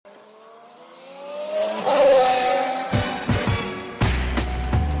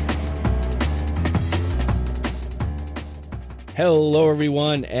Hello,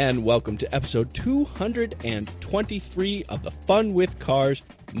 everyone, and welcome to episode 223 of the Fun with Cars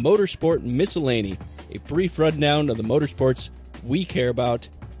Motorsport Miscellany, a brief rundown of the motorsports we care about.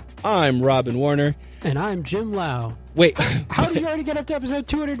 I'm Robin Warner. And I'm Jim Lau. Wait. How did you already get up to episode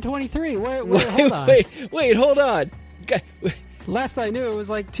 223? Wait, hold on. Last I knew, it was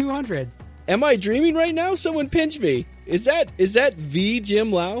like 200. Am I dreaming right now? Someone pinch me. Is that the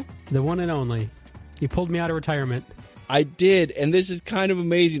Jim Lau? The one and only. You pulled me out of retirement. I did, and this is kind of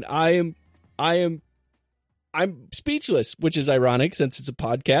amazing. I'm speechless, which is ironic since it's a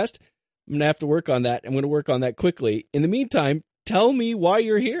podcast. I'm going to have to work on that. I'm going to work on that quickly. In the meantime, tell me why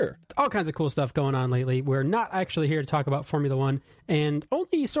you're here. All kinds of cool stuff going on lately. We're not actually here to talk about Formula One, and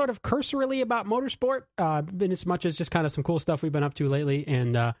only sort of cursorily about motorsport, in as much as just kind of some cool stuff we've been up to lately,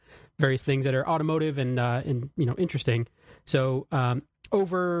 and various things that are automotive and interesting. So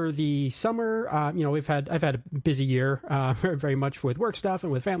over the summer, I've had a busy year, very much with work stuff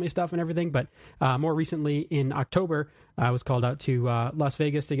and with family stuff and everything. But more recently, in October, I was called out to Las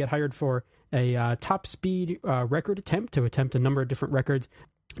Vegas to get hired for a top speed record attempt a number of different records.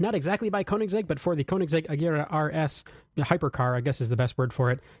 Not exactly by Koenigsegg, but for the Koenigsegg Agera RS hypercar, I guess is the best word for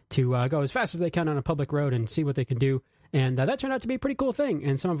it, to go as fast as they can on a public road and see what they can do. And that turned out to be a pretty cool thing.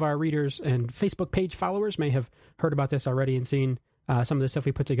 And some of our readers and Facebook page followers may have heard about this already and seen some of the stuff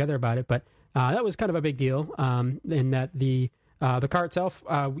we put together about it. But that was kind of a big deal in that the car itself,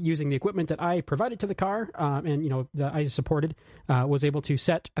 using the equipment that I provided to the car that I supported, was able to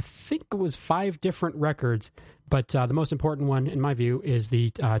set, I think it was 5 different records. But the most important one, in my view, is the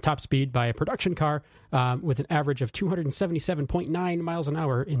top speed by a production car with an average of 277.9 miles an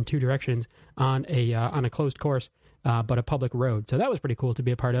hour in 2 directions on a closed course, but a public road. So that was pretty cool to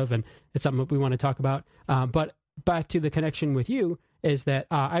be a part of, and it's something that we want to talk about. But back to the connection with you is that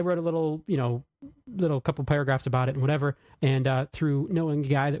I wrote a little couple paragraphs about it and whatever, and through knowing a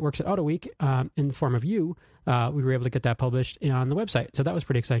guy that works at AutoWeek in the form of you, we were able to get that published on the website. So that was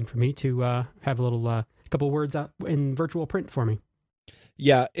pretty exciting for me to have a little couple words out in virtual print for me.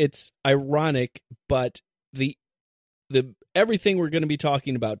 Yeah, it's ironic, but the everything we're going to be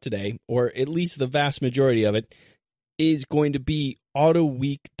talking about today, or at least the vast majority of it, is going to be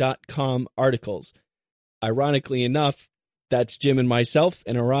AutoWeek.com articles. Ironically enough, that's Jim and myself,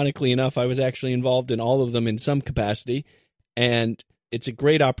 and ironically enough, I was actually involved in all of them in some capacity, and it's a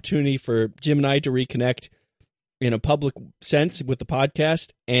great opportunity for Jim and I to reconnect in a public sense with the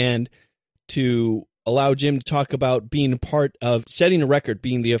podcast, and to allow Jim to talk about being a part of setting a record,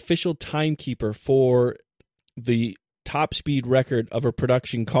 being the official timekeeper for the top speed record of a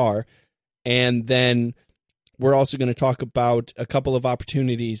production car. And then we're also going to talk about a couple of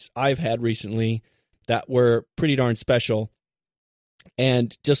opportunities I've had recently that were pretty darn special.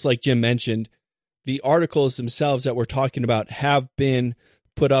 And just like Jim mentioned, the articles themselves that we're talking about have been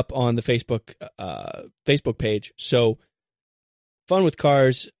put up on the Facebook page. So Fun with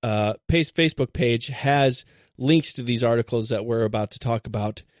Cars Facebook page has links to these articles that we're about to talk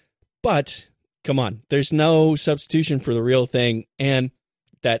about. But come on, there's no substitution for the real thing, and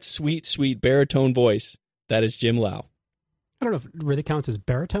that sweet, sweet baritone voice, that is Jim Lau. I don't know if it really counts as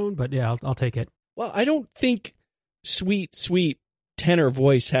baritone, but yeah, I'll take it. Well, I don't think sweet, sweet tenor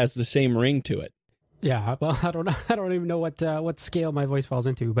voice has the same ring to it. Yeah, well, I don't know. I don't even know what scale my voice falls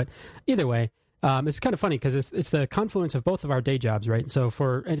into, but either way, it's kind of funny because it's the confluence of both of our day jobs, right? So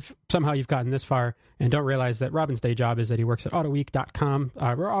if somehow you've gotten this far and don't realize that Robin's day job is that he works at AutoWeek.com,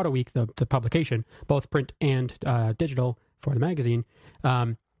 or AutoWeek, the publication, both print and digital for the magazine.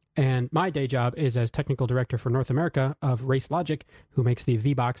 And my day job is as technical director for North America of Race Logic, who makes the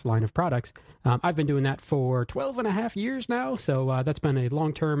V-Box line of products. I've been doing that for 12 and a half years now, so that's been a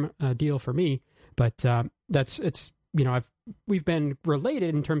long-term deal for me. But we've been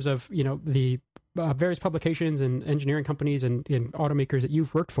related in terms of the various publications and engineering companies and automakers that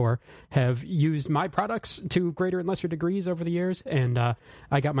you've worked for have used my products to greater and lesser degrees over the years. And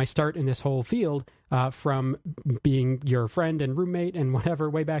I got my start in this whole field from being your friend and roommate and whatever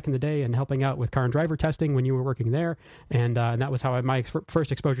way back in the day, and helping out with car and driver testing when you were working there. And that was how my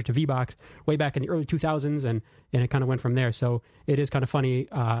first exposure to V-Box way back in the early 2000s, and it kind of went from there. So it is kind of funny,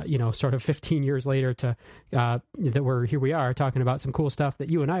 sort of 15 years later that here we are talking about some cool stuff that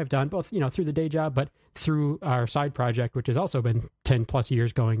you and I have done, both, through the day job, but through our side project, which has also been 10 plus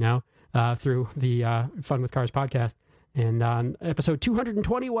years going now, through the Fun with Cars podcast, and on episode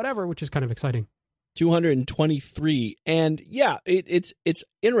 220, whatever, which is kind of exciting. 223. And yeah, it's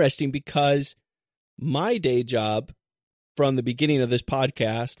interesting because my day job from the beginning of this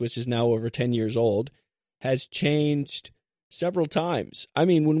podcast, which is now over 10 years old, has changed several times. I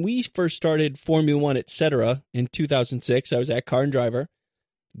mean, when we first started Formula One, etc. in 2006, I was at Car and Driver.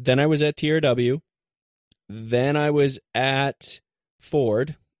 Then I was at TRW. Then I was at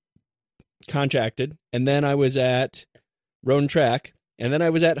Ford, contracted. And then I was at Road and Track. And then I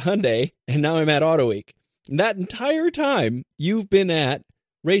was at Hyundai. And now I'm at Auto Week. And that entire time, you've been at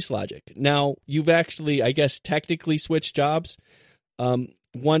Race Logic. Now, you've actually, I guess, technically switched jobs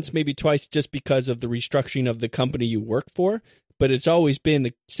once, maybe twice, just because of the restructuring of the company you work for. But it's always been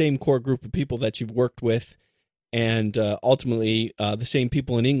the same core group of people that you've worked with, and ultimately the same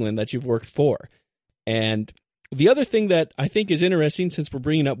people in England that you've worked for. And the other thing that I think is interesting, since we're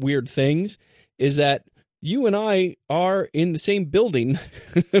bringing up weird things, is that you and I are in the same building,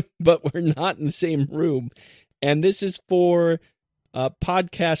 but we're not in the same room. And this is for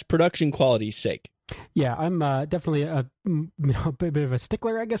podcast production quality's sake. Yeah, I'm definitely a bit of a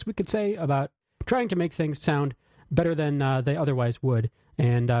stickler, I guess we could say, about trying to make things sound better than they otherwise would.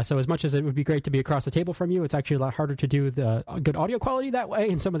 And so as much as it would be great to be across the table from you, it's actually a lot harder to do the good audio quality that way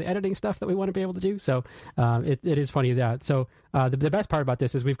and some of the editing stuff that we want to be able to do. So it is funny that. So the best part about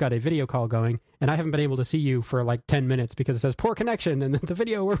this is we've got a video call going, and I haven't been able to see you for like 10 minutes because it says poor connection, and then the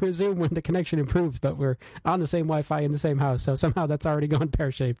video will resume when the connection improves, but we're on the same Wi-Fi in the same house. So somehow that's already gone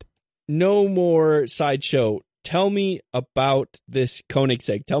pear-shaped. No more sideshow. Tell me about this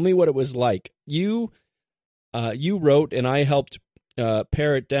Koenigsegg. Tell me what it was like. You wrote, and I helped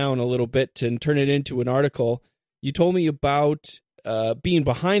pare it down a little bit and turn it into an article. You told me about being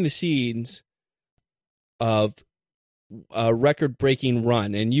behind the scenes of a record-breaking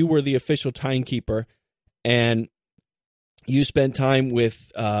run, and you were the official timekeeper, and you spent time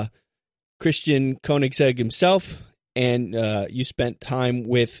with Christian Koenigsegg himself, and you spent time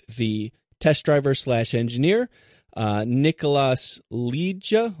with the test driver / engineer, Nicolas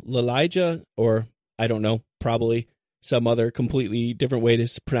Lalija, or I don't know, probably some other completely different way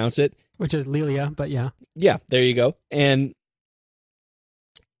to pronounce it. Which is Lilia, but yeah. Yeah, there you go. And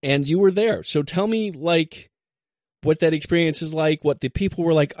you were there. So tell me, like, what that experience is like, what the people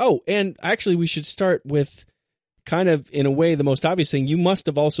were like. Oh, and actually we should start with kind of, in a way, the most obvious thing. You must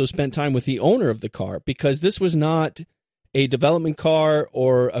have also spent time with the owner of the car, because this was not a development car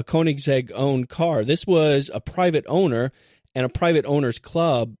or a Koenigsegg-owned car. This was a private owner and a private owners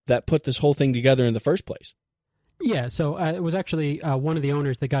club that put this whole thing together in the first place. Yeah, so it was actually one of the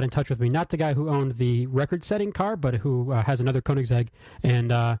owners that got in touch with me, not the guy who owned the record-setting car, but who has another Koenigsegg,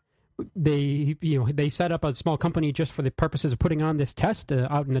 and they set up a small company just for the purposes of putting on this test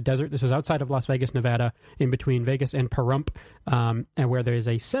out in the desert. This was outside of Las Vegas, Nevada, in between Vegas and Pahrump, and where there is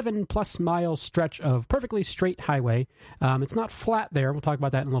a 7+ mile stretch of perfectly straight highway. It's not flat there. We'll talk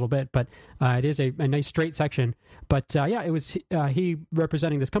about that in a little bit, but it is a nice straight section. But it was he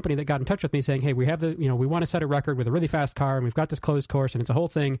representing this company that got in touch with me saying, hey, we have we want to set a record with a really fast car, and we've got this closed course, and it's a whole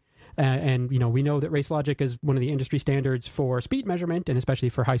thing. And we know that Race Logic is one of the industry standards for speed measurement, and especially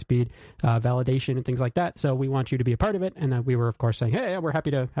for high speed validation and things like that. So we want you to be a part of it. And we were, of course, saying, hey, we're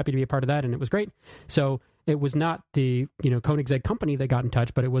happy to be a part of that. And it was great. So it was not the Koenigsegg company that got in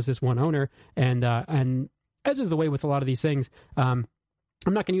touch, but it was this one owner. And as is the way with a lot of these things,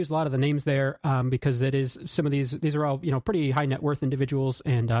 I'm not going to use a lot of the names there because it is some of these are all pretty high net worth individuals,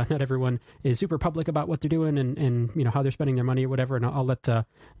 and not everyone is super public about what they're doing and how they're spending their money or whatever. And I'll let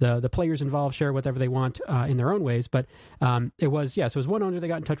the players involved share whatever they want in their own ways. But it was one owner that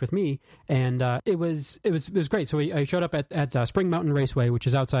got in touch with me, and it was great. So I showed up at Spring Mountain Raceway, which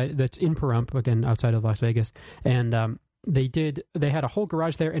is that's in Pahrump, again outside of Las Vegas, and they had a whole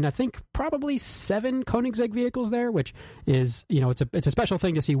garage there, and I think probably 7 Koenigsegg vehicles there, which is it's a special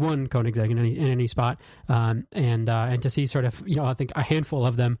thing to see one Koenigsegg in any spot, and to see sort of I think a handful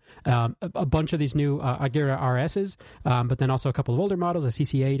of them, a bunch of these new Agera RSs, but then also a couple of older models, a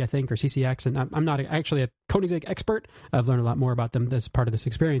CC8 I think, or CCX, and I'm not actually a Koenigsegg expert. I've learned a lot more about them as part of this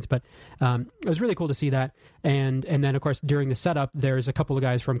experience, but it was really cool to see that, and then of course during the setup there's a couple of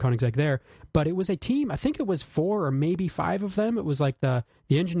guys from Koenigsegg there, but it was a team. I think it was 4 or maybe 5 of them. It was like the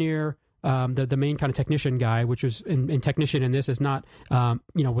engineer, the main kind of technician guy, which was in technician, and this is not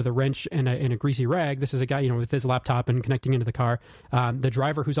with a wrench and a greasy rag. This is a guy with his laptop and connecting into the car. The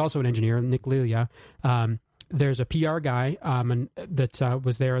driver, who's also an engineer, Nick Lilia. There's a PR guy and that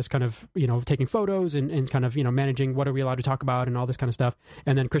was there as kind of taking photos and kind of managing what are we allowed to talk about and all this kind of stuff.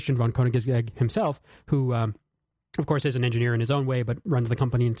 And then Christian von Koenigsegg himself, who of course is an engineer in his own way, but runs the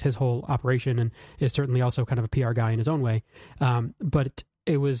company and it's his whole operation, and is certainly also kind of a PR guy in his own way. But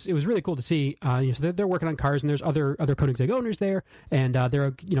it was really cool to see. So they're working on cars, and there's other Koenigsegg owners there, and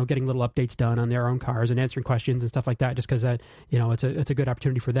they're getting little updates done on their own cars and answering questions and stuff like that. Just because it's a good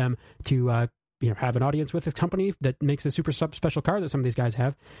opportunity for them to have an audience with this company that makes a super special car that some of these guys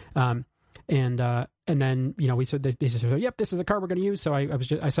have. And then, we said, they said, yep, this is a car we're going to use. So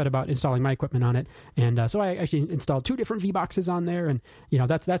I set about installing my equipment on it. And so I actually installed 2 different V-Boxes on there. And,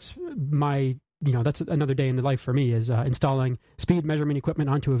 that's my, that's another day in the life for me, is installing speed measurement equipment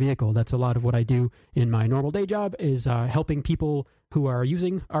onto a vehicle. That's a lot of what I do in my normal day job, is helping people who are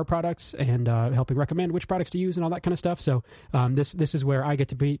using our products and helping recommend which products to use and all that kind of stuff. So this is where I get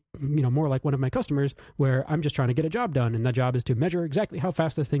to be, more like one of my customers, where I'm just trying to get a job done. And that job is to measure exactly how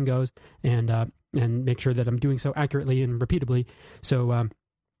fast this thing goes and make sure that I'm doing so accurately and repeatably. So,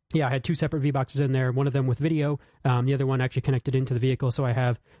 I had 2 separate V-Boxes in there, one of them with video, the other one actually connected into the vehicle. So I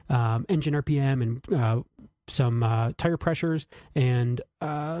have engine RPM and some tire pressures and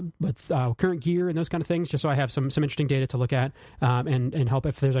with current gear and those kind of things, just so I have some interesting data to look at and help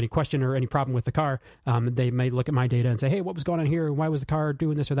if there's any question or any problem with the car. They may look at my data and say, hey, what was going on here? Why was the car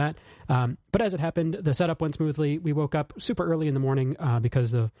doing this or that? But as it happened, the setup went smoothly. We woke up super early in the morning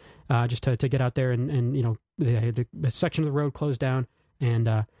because of just to get out there and the section of the road closed down,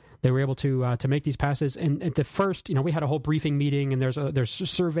 and they were able to make these passes. And at the first, we had a whole briefing meeting, and there's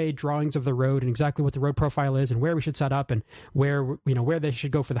surveyed drawings of the road and exactly what the road profile is and where we should set up and where they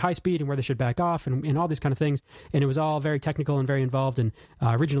should go for the high speed and where they should back off and all these kind of things. And it was all very technical and very involved. And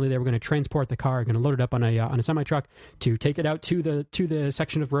originally they were going to transport the car, going to load it up on a semi truck to take it out to the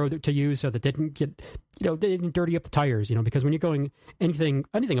section of road to use, so that they didn't get they didn't dirty up the tires. Because when you're going anything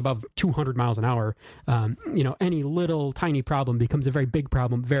above 200 miles an hour, any little tiny problem becomes a very big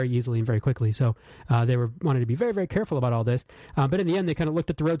problem very easily and very quickly. So they wanted to be very, very careful about all this. But in the end, they kind of looked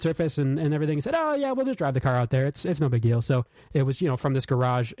at the road surface and everything and said, oh yeah, we'll just drive the car out there. It's no big deal. So it was, from this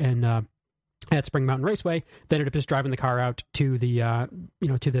garage and at Spring Mountain Raceway, they ended up just driving the car out to the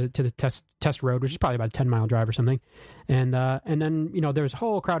to the test road, which is probably about a 10-mile drive or something. And then there's a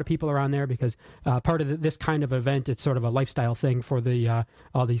whole crowd of people around there because part of this kind of event, it's sort of a lifestyle thing for the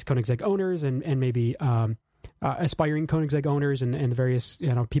all these Koenigsegg owners and maybe aspiring Koenigsegg owners and the various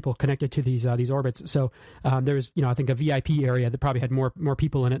people connected to these orbits. So there's I think a VIP area that probably had more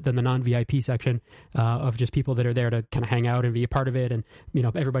people in it than the non-VIP section of just people that are there to kind of hang out and be a part of it, and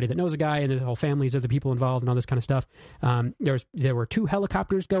everybody that knows a guy and the whole families of the people involved and all this kind of stuff. There were 2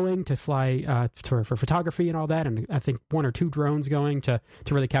 helicopters going to fly for photography and all that, and I think 1 or 2 drones going to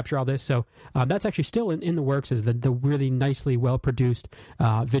really capture all this. So that's actually still in the works. Is the really nicely well produced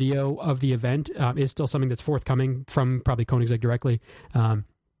video of the event is still something that's forthcoming from probably Koenigsegg directly. That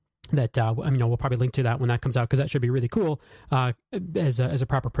we'll probably link to that when that comes out, because that should be really cool as a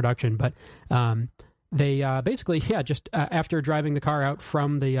proper production. But they basically, just after driving the car out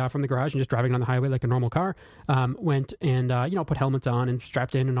from the garage and just driving on the highway like a normal car, went and put helmets on and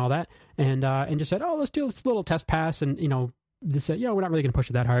strapped in and all that, and just said, oh, let's do this little test pass, and this we're not really going to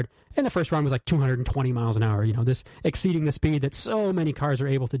push it that hard. And the first run was like 220 miles an hour, this exceeding the speed that so many cars are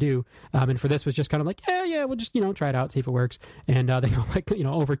able to do. And for this was just kind of like, we'll just try it out, see if it works. And they go like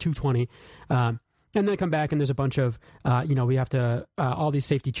over 220. And then come back and there's a bunch of, we have to, all these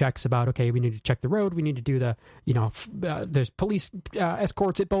safety checks about, okay, we need to check the road. We need to do the, there's police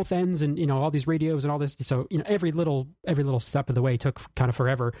escorts at both ends and, all these radios and all this. So, every little step of the way took kind of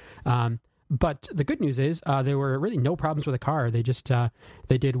forever. But the good news is there were really no problems with the car. They just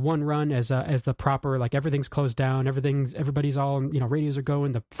they did one run as the proper, like everything's closed down, everybody's all radios are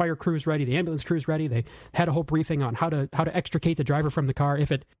going, the fire crew's ready, the ambulance crew's ready. They had a whole briefing on how to extricate the driver from the car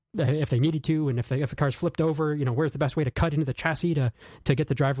if they needed to, and if the car's flipped over, where's the best way to cut into the chassis to get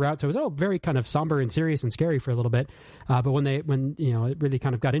the driver out. So it was all very kind of somber and serious and scary for a little bit. But when it really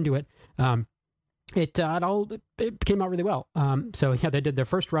kind of got into it. It came out really well. So they did their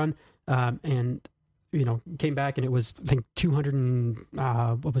first run, and came back, and it was I think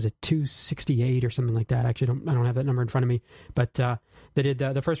 268 or something like that. Actually, I don't have that number in front of me, but they did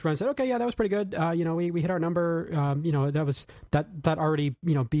the first run. Said, okay, yeah, that was pretty good. We hit our number. That already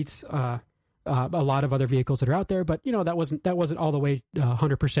beats a lot of other vehicles that are out there, but that wasn't all the way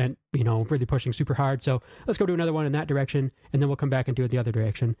 100%, really pushing super hard. So let's go do another one in that direction, and then we'll come back and do it the other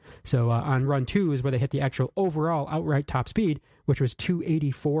direction. So on run 2 is where they hit the actual overall outright top speed, which was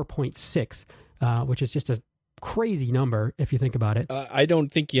 284.6, which is just a crazy number if you think about it. I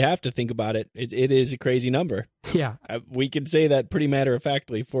don't think you have to think about it. It is a crazy number. Yeah. We can say that pretty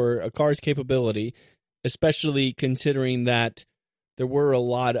matter-of-factly for a car's capability, especially considering that there were a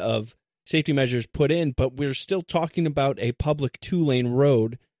lot of safety measures put in, but we're still talking about a public 2-lane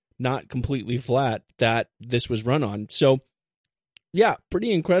road, not completely flat, that this was run on. So, yeah,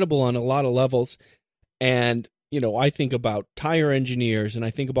 pretty incredible on a lot of levels. And, I think about tire engineers, and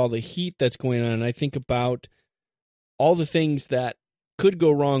I think about all the heat that's going on, and I think about all the things that could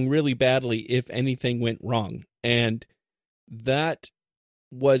go wrong really badly if anything went wrong. And that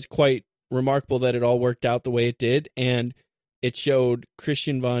was quite remarkable that it all worked out the way it did. And it showed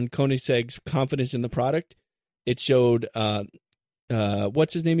Christian von Koenigsegg's confidence in the product. It showed,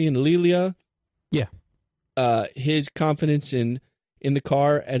 what's his name again? Lilia? Yeah. His confidence in the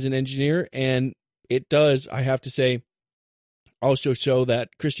car as an engineer. And it does, I have to say, also show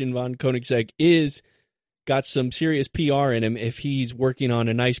that Christian von Koenigsegg got some serious PR in him if he's working on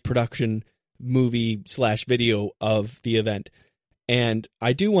a nice production movie/video of the event. And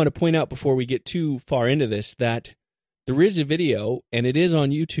I do want to point out before we get too far into this that there is a video, and it is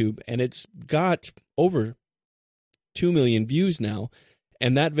on YouTube, and it's got over 2 million views now.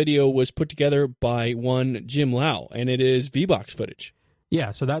 And that video was put together by one Jim Lau, and it is V-Box footage.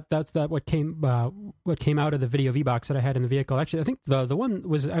 Yeah, so that's what came out of the video V-Box that I had in the vehicle. Actually, I think the one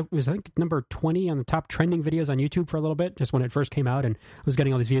was I think number 20 on the top trending videos on YouTube for a little bit, just when it first came out, and was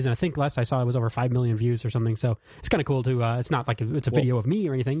getting all these views. And I think last I saw it was over 5 million views or something. So it's kind of cool to. It's not like it's a video of me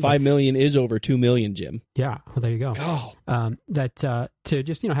or anything. 5 million is over 2 million, Jim. Yeah, well there you go. Oh. To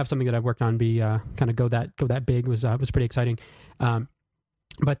just have something that I've worked on be kind of go that big was pretty exciting.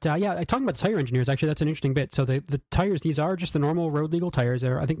 But talking about the tire engineers, actually, that's an interesting bit. So the tires, these are just the normal road legal tires.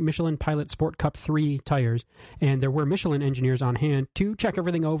 They're, I think, Michelin Pilot Sport Cup 3 tires. And there were Michelin engineers on hand to check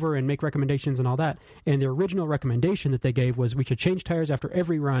everything over and make recommendations and all that. And their original recommendation that they gave was we should change tires after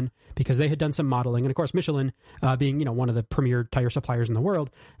every run because they had done some modeling. And of course, Michelin, being one of the premier tire suppliers in the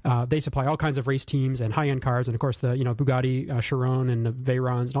world, they supply all kinds of race teams and high-end cars. And of course, the Bugatti Chiron and the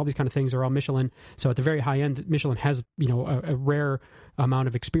Veyrons and all these kind of things are all Michelin. So at the very high end, Michelin has a rare amount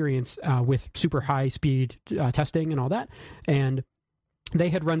of experience with super high speed testing and all that. And they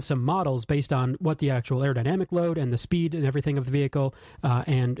had run some models based on what the actual aerodynamic load and the speed and everything of the vehicle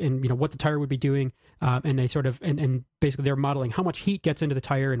and what the tire would be doing. And they sort of, and basically they're modeling how much heat gets into the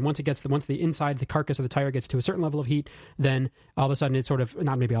tire. And once the inside, the carcass of the tire gets to a certain level of heat, then all of a sudden it sort of,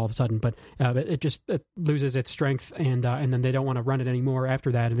 not maybe all of a sudden, but it loses its strength. And then they don't want to run it anymore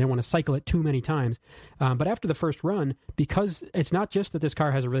after that. And they don't want to cycle it too many times. But after the first run, because it's not just that this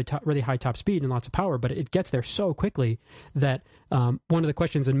car has a really high top speed and lots of power, but it gets there so quickly that one of the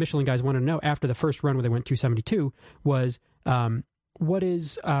questions that Michelin guys wanted to know after the first run where they went 272 was, what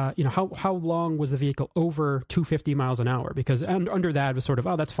is, how long was the vehicle over 250 miles an hour? Because under that was sort of,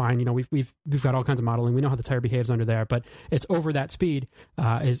 oh, that's fine. We've got all kinds of modeling. We know how the tire behaves under there, but it's over that speed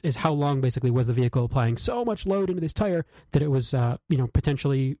is how long basically was the vehicle applying so much load into this tire that it was,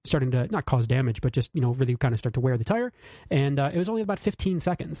 potentially starting to not cause damage, but just, really kind of start to wear the tire. And it was only about 15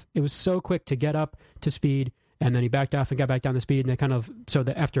 seconds. It was so quick to get up to speed. And then he backed off and got back down the speed. And they so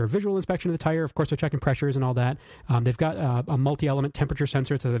that after a visual inspection of the tire, of course, they're checking pressures and all that. They've got a multi-element temperature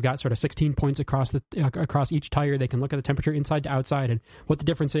sensor. So they've got sort of 16 points across each tire. They can look at the temperature inside to outside and what the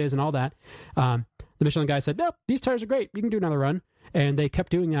difference is and all that. The Michelin guy said, nope, these tires are great. You can do another run. And they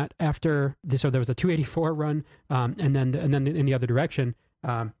kept doing that after. So there was a 284 run and then in the other direction.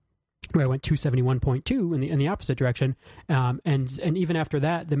 Where I went 271.2 in the opposite direction, and even after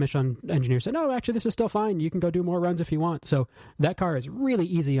that, the Michelin engineer said, "No, actually, this is still fine. You can go do more runs if you want." So that car is really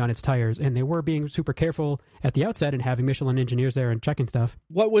easy on its tires, and they were being super careful at the outset and having Michelin engineers there and checking stuff.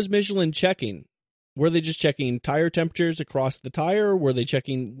 What was Michelin checking? Were they just checking tire temperatures across the tire? Or were they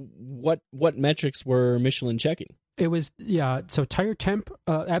checking what metrics were Michelin checking? It was so tire temp,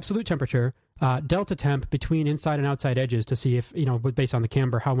 absolute temperature. Delta temp between inside and outside edges to see if, based on the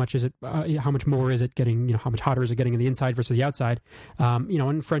camber, how much is it, how much more is it getting, how much hotter is it getting in the inside versus the outside,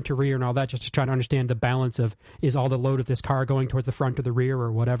 and front to rear and all that, just to try to understand the balance of, is all the load of this car going towards the front or the rear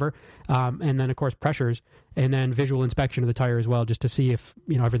or whatever. And then, of course, pressures, and then visual inspection of the tire as well, just to see if,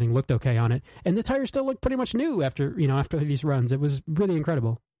 everything looked okay on it. And the tire still looked pretty much new after these runs. It was really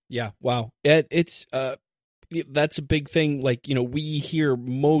incredible. Yeah. Wow. It's, that's a big thing. Like, we hear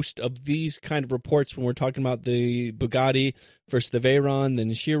most of these kind of reports when we're talking about the Bugatti versus the Veyron, then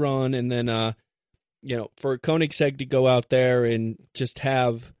the Chiron, and then, for Koenigsegg to go out there and just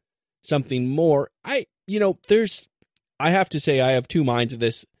have something more. I have to say I have two minds of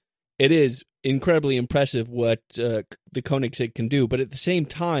this. It is incredibly impressive what the Koenigsegg can do, but at the same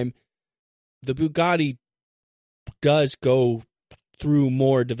time, the Bugatti does go through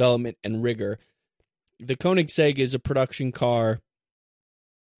more development and rigor. The Koenigsegg is a production car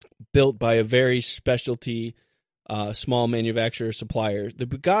built by a very specialty small manufacturer supplier. The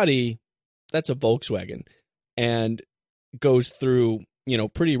Bugatti, that's a Volkswagen, and goes through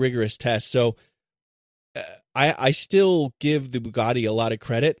pretty rigorous tests. So I still give the Bugatti a lot of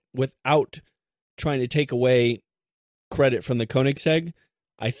credit without trying to take away credit from the Koenigsegg.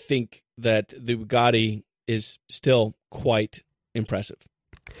 I think that the Bugatti is still quite impressive.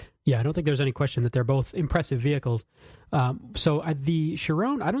 Yeah, I don't think there's any question that they're both impressive vehicles. So the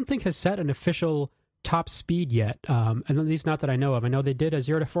Chiron, I don't think has set an official top speed yet, and at least not that I know of. I know they did a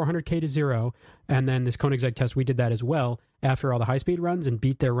 0 to 400k to 0, and then this Koenigsegg test, we did that as well after all the high-speed runs and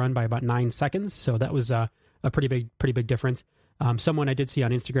beat their run by about 9 seconds. So that was a pretty big difference. Someone I did see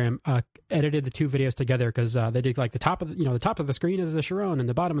on Instagram edited the two videos together because they did like the top of the screen is the Chiron and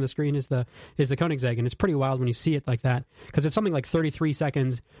the bottom of the screen is the Koenigsegg, and it's pretty wild when you see it like that because it's something like 33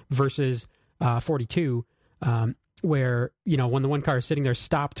 seconds versus 42. Where when the one car is sitting there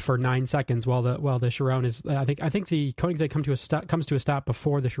stopped for 9 seconds while the Chiron is, I think the Koenigsegg comes to a stop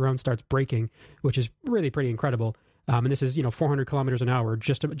before the Chiron starts braking, which is really pretty incredible. And this is 400 kilometers an hour,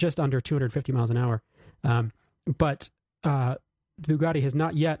 just under 250 miles an hour. But Bugatti has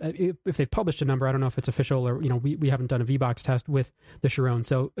not yet, if they've published a number, I don't know if it's official or we haven't done a V-Box test with the Chiron,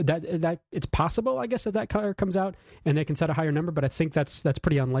 so that it's possible, I guess, that car comes out and they can set a higher number, but I think that's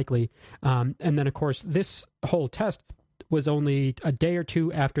pretty unlikely. And then of course this whole test was only a day or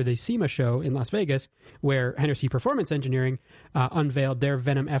two after the SEMA show in Las Vegas, where Hennessy Performance Engineering unveiled their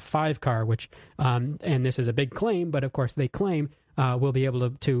Venom F5 car, which and this is a big claim, but of course they claim will be able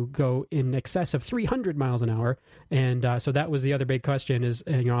to go in excess of 300 miles an hour. And so that was the other big question is,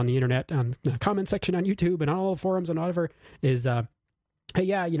 on the internet, on the comment section on YouTube and on all forums and whatever is, hey,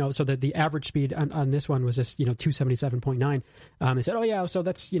 yeah, so the average speed on this one was just, 277.9. They said, oh, yeah, so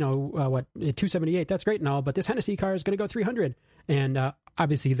that's, 278. That's great and all, but this Hennessy car is going to go 300. And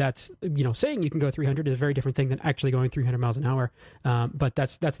obviously that's, saying you can go 300 is a very different thing than actually going 300 miles an hour. But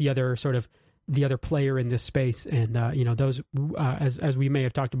that's the other sort of the other player in this space, and those as we may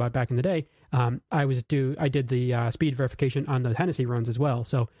have talked about back in the day, I did the speed verification on the Hennessy runs as well.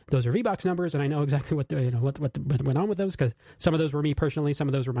 So those are V-Box numbers, and I know exactly what went on with those because some of those were me personally, some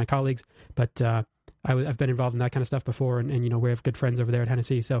of those were my colleagues, but I've been involved in that kind of stuff before, and we have good friends over there at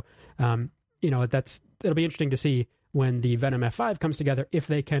Hennessy. So it'll be interesting to see when the Venom F5 comes together if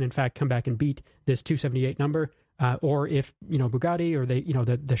they can in fact come back and beat this 278 number. Or if Bugatti or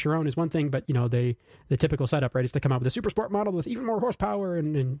the Chiron is one thing, but the typical setup, right, is to come out with a super sport model with even more horsepower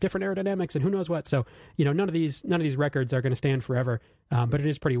and different aerodynamics and who knows what. So none of these records are going to stand forever, but it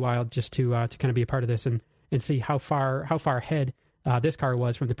is pretty wild just to kind of be a part of this and see how far ahead this car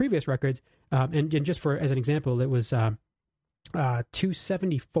was from the previous records. And just as an example, it was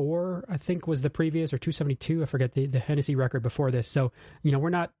 274, I think, was the previous, or 272. I forget the Hennessy record before this. So, we're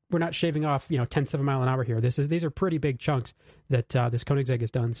not shaving off, tenths of a mile an hour here. These are pretty big chunks that this Koenigsegg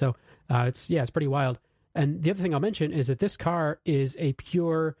has done. So, it's pretty wild. And the other thing I'll mention is that this car is a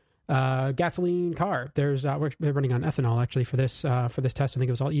pure gasoline car. There's we're running on ethanol actually for this test. I think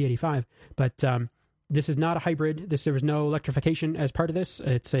it was all E85, but this is not a hybrid. There was no electrification as part of this.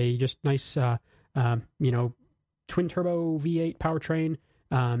 It's a just nice, twin turbo V8 powertrain,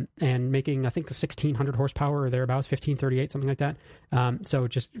 and making, I think, the 1600 horsepower or thereabouts, 1538, something like that. So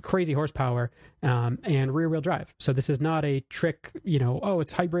just crazy horsepower, and rear wheel drive. So this is not a trick,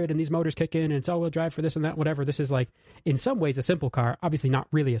 it's hybrid and these motors kick in and it's all wheel drive for this and that, whatever. This is like, in some ways, a simple car. Obviously not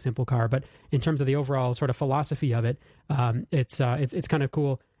really a simple car, but in terms of the overall sort of philosophy of it, it's kind of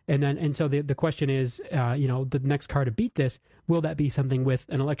cool. And so the question is, the next car to beat this, will that be something with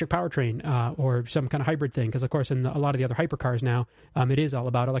an electric powertrain or some kind of hybrid thing? Because, of course, in a lot of the other hypercars now, it is all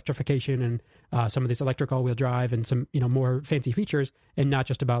about electrification and some of this electric all-wheel drive and some, more fancy features, and not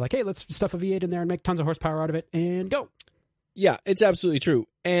just about like, hey, let's stuff a V8 in there and make tons of horsepower out of it and go. Yeah, it's absolutely true.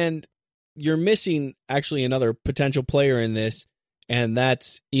 And you're missing actually another potential player in this, and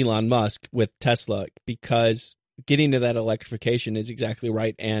that's Elon Musk with Tesla, because getting to that electrification is exactly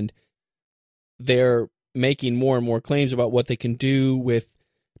right. And they're making more and more claims about what they can do with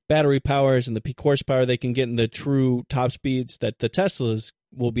battery powers and the peak horsepower they can get in the true top speeds that the Teslas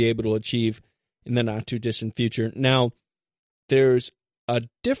will be able to achieve in the not too distant future. Now, there's a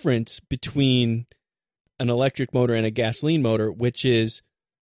difference between an electric motor and a gasoline motor, which is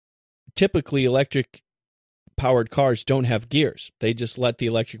typically electric powered cars don't have gears. They just let the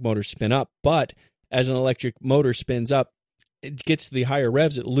electric motor spin up. But as an electric motor spins up, it gets to the higher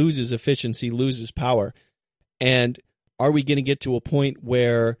revs, it loses efficiency, loses power. And are we going to get to a point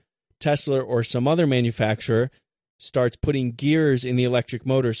where Tesla or some other manufacturer starts putting gears in the electric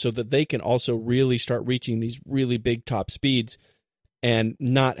motor so that they can also really start reaching these really big top speeds and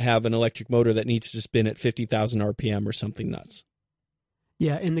not have an electric motor that needs to spin at 50,000 RPM or something nuts?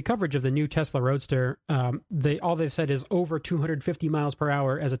 Yeah, in the coverage of the new Tesla Roadster, all they've said is over 250 miles per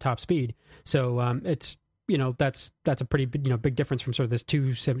hour as a top speed. So it's that's a pretty big difference from sort of this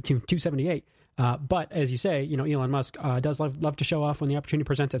 278. But as you say, Elon Musk does love to show off when the opportunity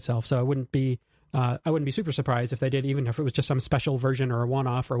presents itself. So I wouldn't be I wouldn't be super surprised if they did, even if it was just some special version or a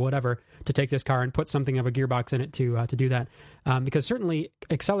one-off or whatever, to take this car and put something of a gearbox in it to do that. Because certainly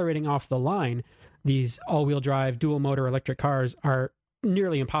accelerating off the line, these all-wheel drive, dual-motor electric cars are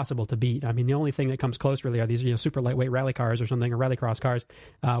nearly impossible to beat. I mean, the only thing that comes close really are these, super lightweight rally cars or something, or rallycross cars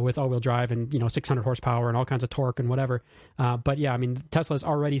with all-wheel drive and 600 horsepower and all kinds of torque and whatever. But yeah, I mean, Tesla's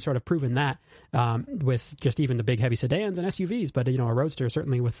already sort of proven that with just even the big heavy sedans and SUVs. But a Roadster,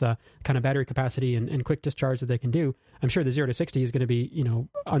 certainly with the kind of battery capacity and quick discharge that they can do, I'm sure the 0 to 60 is going to be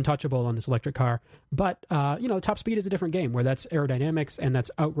untouchable on this electric car. But top speed is a different game, where that's aerodynamics and that's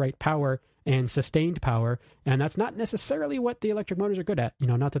outright power and sustained power, and that's not necessarily what the electric motors are good at.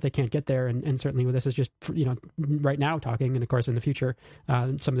 Not that they can't get there, and certainly this is just right now talking, and of course in the future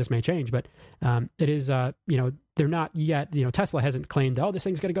some of this may change, but it is they're not yet. Tesla hasn't claimed, oh, this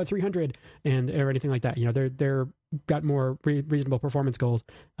thing's going to go 300 or anything like that. They're got more reasonable performance goals,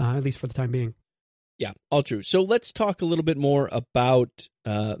 at least for the time being. Yeah, all true. So let's talk a little bit more about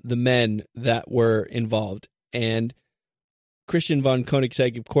the men that were involved. And Christian von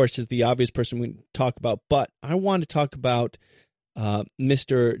Koenigsegg, of course, is the obvious person we talk about, but I want to talk about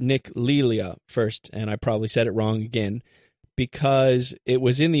Mr. Nick Lelia first, and I probably said it wrong again, because it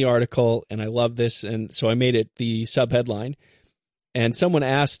was in the article, and I love this, and so I made it the subheadline. And someone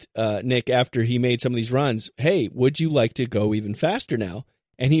asked Nick after he made some of these runs, hey, would you like to go even faster now?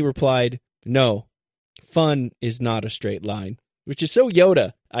 And he replied, no, fun is not a straight line, which is so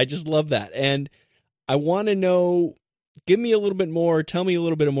Yoda. I just love that. And I want to know, give me a little bit more, tell me a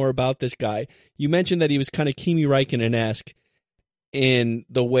little bit more about this guy. You mentioned that he was kind of Kimi Räikkönen-esque in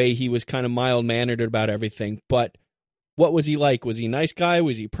the way he was kind of mild-mannered about everything, but what was he like? Was he a nice guy?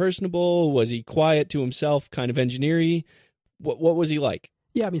 Was he personable? Was he quiet to himself, kind of engineer-y? What was he like?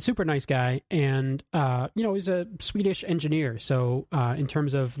 Yeah, I mean, super nice guy, and he's a Swedish engineer. So in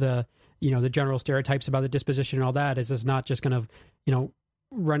terms of the the general stereotypes about the disposition and all that, is not just kind of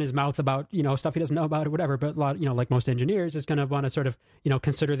run his mouth about stuff he doesn't know about or whatever, but a lot like most engineers is going to want to sort of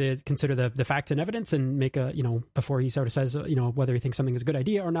consider the facts and evidence and make a before he sort of says whether he thinks something is a good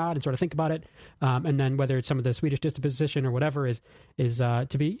idea or not, and sort of think about it, and then whether it's some of the Swedish disposition or whatever is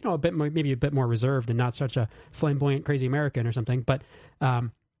to be a bit more, maybe a bit more reserved and not such a flamboyant crazy American or something, but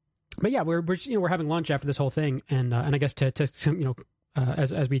yeah, we're having lunch after this whole thing, and I guess to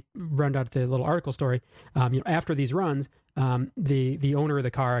as we run out the little article story, after these runs, the owner of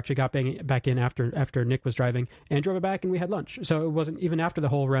the car actually got back in after Nick was driving and drove it back, and we had lunch. So it wasn't even after the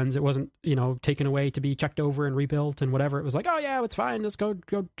whole runs, it wasn't taken away to be checked over and rebuilt and whatever. It was like, oh yeah, it's fine, let's go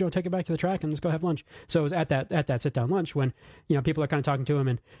take it back to the track and let's go have lunch. So it was at that sit down lunch when people are kind of talking to him,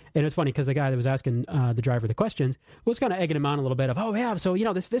 and it's funny because the guy that was asking the driver the questions was kind of egging him on a little bit of, oh yeah, so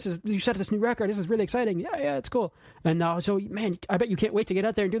this is, you set this new record, this is really exciting, yeah, it's cool, and so man, I bet you can't wait to get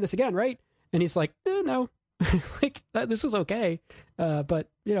out there and do this again, right? And he's like, no. Like this was okay, but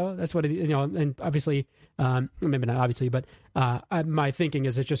that's what it, and obviously, maybe not obviously, but my thinking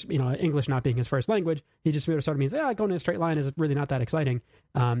is it's just English not being his first language, he just sort of means going in a straight line is really not that exciting,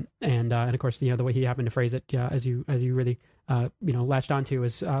 and of course the way he happened to phrase it, as you really latched onto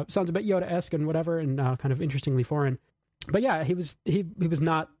is sounds a bit Yoda-esque and whatever, and kind of interestingly foreign. But yeah, he was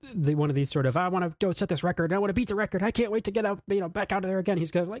not one of these sort of, I want to go set this record, I want to beat the record, I can't wait to get out, back out of there again. He's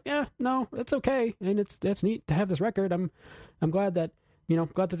kind of like, yeah, no, it's okay, and it's neat to have this record. I'm glad that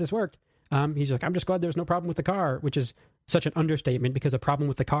glad that this worked. He's like, I'm just glad there's no problem with the car, which is such an understatement, because a problem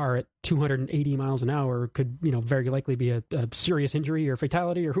with the car at 280 miles an hour could very likely be a serious injury or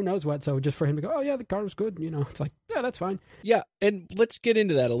fatality or who knows what. So just for him to go, oh yeah, the car was good, it's like, yeah, that's fine. Yeah, and let's get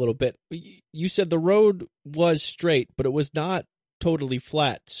into that a little bit. You said the road was straight, but it was not totally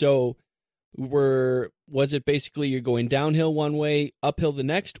flat. So was it basically you're going downhill one way, uphill the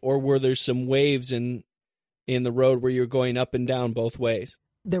next, or were there some waves in the road where you're going up and down both ways?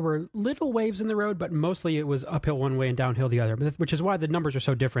 There were little waves in the road, but mostly it was uphill one way and downhill the other, which is why the numbers are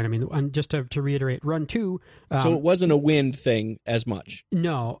so different. I mean, just to reiterate, run 2... so it wasn't a wind thing as much?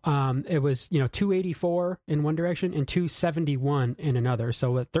 No. It was, 284 in one direction and 271 in another.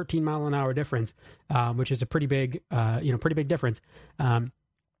 So a 13 mile an hour difference, which is a pretty big difference. And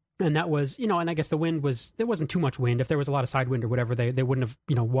that was, and I guess the wind there wasn't too much wind. If there was a lot of side wind or whatever, they wouldn't have,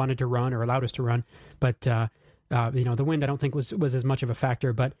 wanted to run or allowed us to run. But, the wind I don't think was as much of a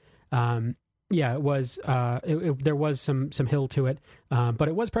factor, but yeah, it was. There was some hill to it, but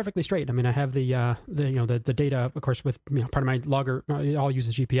it was perfectly straight. I mean, I have the data, of course, with part of my logger. All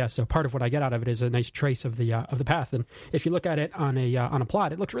uses GPS, so part of what I get out of it is a nice trace of the path. And if you look at it on a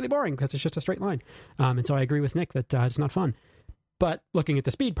plot, it looks really boring because it's just a straight line. And so I agree with Nick that it's not fun. But looking at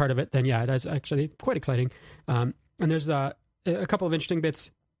the speed part of it, then yeah, it is actually quite exciting. And there's a couple of interesting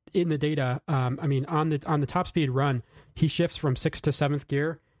bits in the data, I mean, on the top speed run, he shifts from 6th to 7th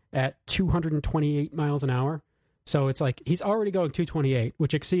gear at 228 miles an hour. So it's like he's already going 228,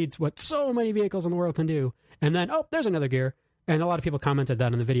 which exceeds what so many vehicles in the world can do. And then, oh, there's another gear. And a lot of people commented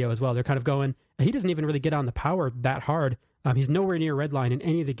that in the video as well. They're kind of going, he doesn't even really get on the power that hard. He's nowhere near redline in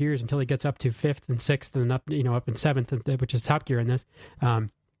any of the gears until he gets up to 5th and 6th and up in 7th, which is top gear in this.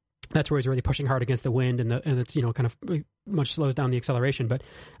 That's where he's really pushing hard against the wind, and it's kind of much slows down the acceleration. But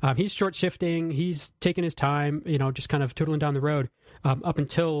he's short shifting, he's taking his time, just kind of tootling down the road up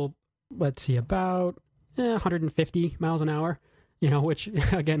until about 150 miles an hour. Which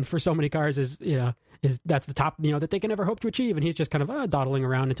again for so many cars is that's the top that they can ever hope to achieve, and he's just kind of dawdling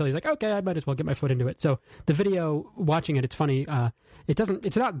around until he's like, okay, I might as well get my foot into it. So the video, watching it's funny.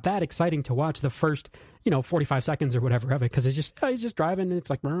 It's not that exciting to watch the first 45 seconds or whatever of it, because he's just driving and it's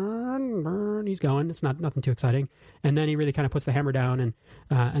like burn, burn, he's going. It's nothing too exciting, and then he really kind of puts the hammer down,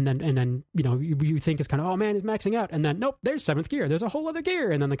 and then you think it's kind of, oh man, he's maxing out, and then nope, there's 7th gear, there's a whole other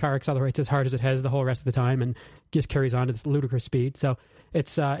gear, and then the car accelerates as hard as it has the whole rest of the time and just carries on to this ludicrous speed. So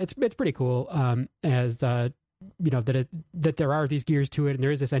it's pretty cool that there are these gears to it, and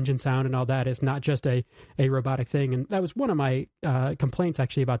there is this engine sound and all that. It's not just a robotic thing. And that was one of my complaints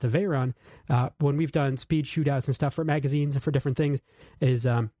actually about the Veyron when we've done speed shootouts and stuff for magazines and for different things. Is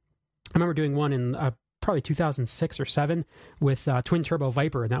I remember doing one in probably 2006 or 7 with twin turbo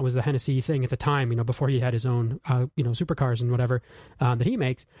Viper, and that was the Hennessy thing at the time. Before he had his own supercars and whatever that he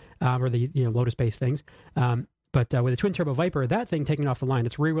makes, or the Lotus based things. But with a twin turbo Viper, that thing taking off the line,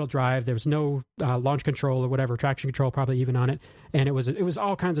 it's rear wheel drive. There was no launch control or whatever, traction control probably even on it. And it was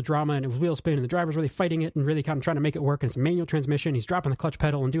all kinds of drama, and it was wheel spin, and the driver's really fighting it and really kind of trying to make it work. And it's a manual transmission. He's dropping the clutch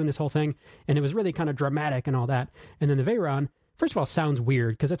pedal and doing this whole thing. And it was really kind of dramatic and all that. And then the Veyron, first of all, sounds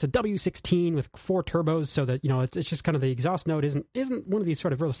weird because it's a W16 with 4 turbos, so that it's just kind of the exhaust note isn't one of these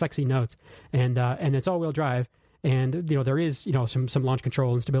sort of real sexy notes. And it's all wheel drive. And there is some launch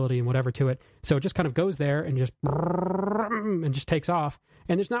control and stability and whatever to it, so it just kind of goes there and just takes off.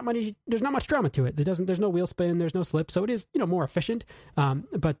 And there's not much drama to it. There's no wheel spin, there's no slip, so it is more efficient.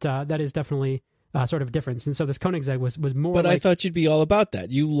 But that is definitely sort of a difference. And so this Koenigsegg was more. But I thought you'd be all about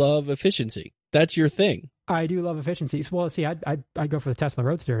that. You love efficiency. That's your thing. I do love efficiency. Well, see, I'd go for the Tesla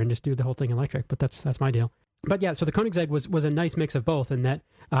Roadster and just do the whole thing electric. But that's my deal. But yeah, so the Koenigsegg was a nice mix of both, in that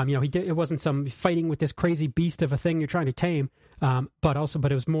it wasn't some fighting with this crazy beast of a thing you're trying to tame, but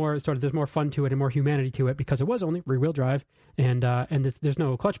it was more sort of, there's more fun to it and more humanity to it, because it was only rear wheel drive, and there's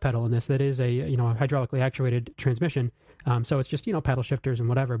no clutch pedal in this. That is a hydraulically actuated transmission, so it's just paddle shifters and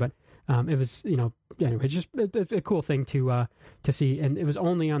whatever. But it was anyway, it's just a cool thing to see, and it was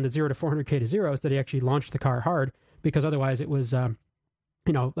only on the 0 to 400k to zeros that he actually launched the car hard, because otherwise it was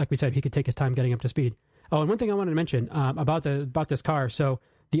like we said, he could take his time getting up to speed. Oh, and one thing I wanted to mention about this car. So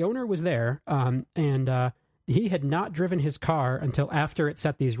the owner was there, and he had not driven his car until after it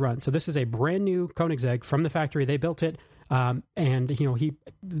set these runs. So this is a brand new Koenigsegg from the factory. They built it, and he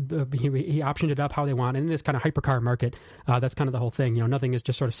optioned it up how they want. And in this kind of hypercar market, that's kind of the whole thing. Nothing is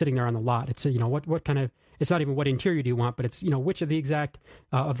just sort of sitting there on the lot. It's what kind of, it's not even what interior do you want, but it's which of the exact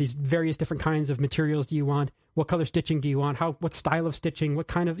of these various different kinds of materials do you want? What color stitching do you want? What style of stitching? What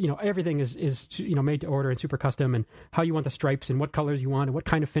kind of everything is made to order and super custom, and how you want the stripes and what colors you want and what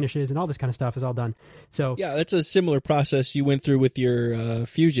kind of finishes and all this kind of stuff is all done. So yeah, that's a similar process you went through with your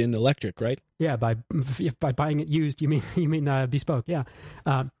Fusion electric, right? Yeah, by buying it used, you mean bespoke? Yeah.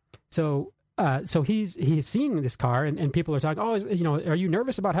 So he's seeing this car, and people are talking, are you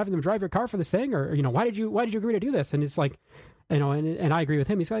nervous about having them drive your car for this thing, or why did you agree to do this? And it's like, and I agree with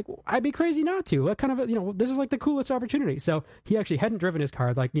him. He's like, I'd be crazy not to. What kind of this is like the coolest opportunity. So he actually hadn't driven his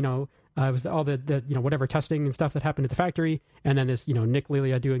car, like it was all the whatever testing and stuff that happened at the factory, and then this Nick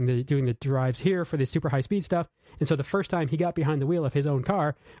Lilia doing the drives here for this super high speed stuff. And so the first time he got behind the wheel of his own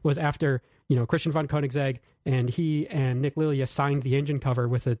car was after Christian von Koenigsegg and he and Nick Lilia signed the engine cover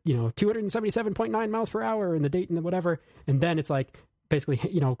with a 277.9 miles per hour and the date and the whatever. And then it's like, basically,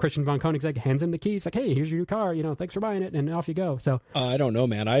 Christian von Koenigsegg hands him the keys, like, hey, here's your new car, thanks for buying it, and off you go. So I don't know,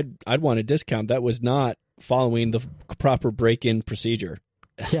 man. I'd want a discount. That was not following the proper break-in procedure.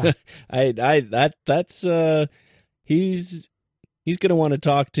 Yeah, he's going to want to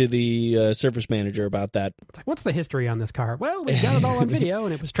talk to the service manager about that. What's the history on this car? Well, we got it all on video,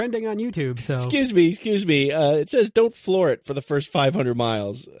 and it was trending on YouTube. So excuse me. It says don't floor it for the first 500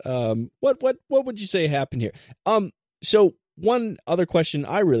 miles. What would you say happened here? So one other question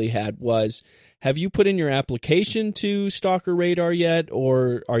I really had was, have you put in your application to Stalker Radar yet,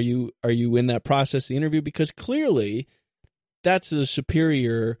 or are you in that process, the interview? Because clearly that's a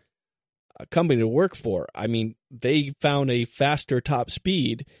superior company to work for. I mean, they found a faster top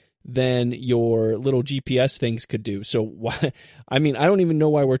speed than your little GPS things could do. So why? I mean, I don't even know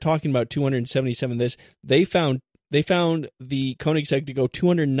why we're talking about 277. They found the Koenigsegg to go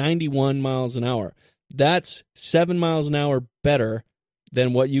 291 miles an hour. That's 7 miles an hour better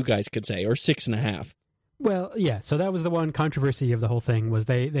than what you guys could say, or 6.5. Well, yeah, so that was the one controversy of the whole thing was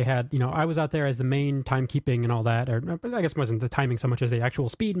they had, I was out there as the main timekeeping and all that, or I guess it wasn't the timing so much as the actual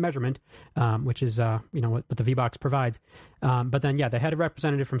speed measurement, which is, what the V-Box provides. But then, yeah, they had a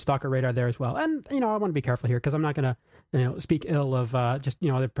representative from Stalker Radar there as well. And, I want to be careful here because I'm not going to, speak ill of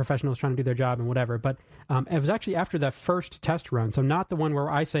the professionals trying to do their job and whatever. But it was actually after the first test run, so not the one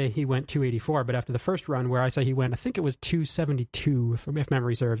where I say he went 284, but after the first run where I say he went, I think it was 272, if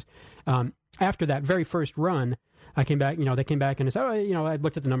memory serves. After that very first run, I came back, they came back and said, I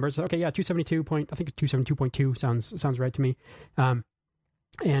looked at the numbers. Okay, yeah, 272.2 sounds right to me. So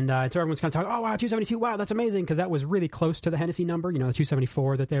everyone's kind of talking, oh, wow, 272, wow, that's amazing, because that was really close to the Hennessy number, the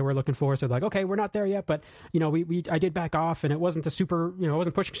 274 that they were looking for. So they're like, okay, we're not there yet, but, I did back off, and it wasn't the super, I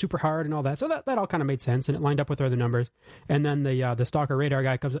wasn't pushing super hard and all that. So that all kind of made sense, and it lined up with other numbers. And then the Stalker Radar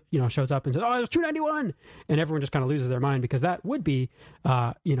guy comes, shows up and says, oh, it was 291, and everyone just kind of loses their mind, because that would be,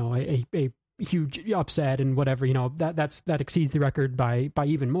 a huge upset and whatever, that exceeds the record by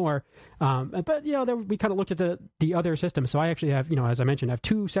even more. But we kind of looked at the other system. So I actually have, as I mentioned, I have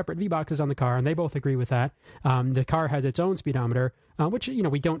two separate V-Boxes on the car, and they both agree with that. The car has its own speedometer, which,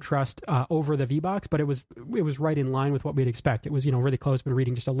 we don't trust over the V-Box, but it was right in line with what we'd expect. It was, really close, been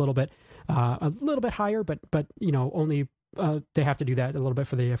reading just a little bit higher, but only they have to do that a little bit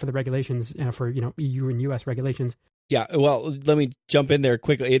for the regulations, for, EU and US regulations. Yeah, well, let me jump in there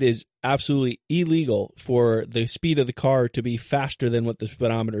quickly. It is absolutely illegal for the speed of the car to be faster than what the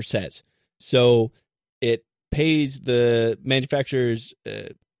speedometer says. So it pays the manufacturers,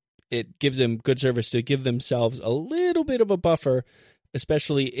 it gives them good service to give themselves a little bit of a buffer,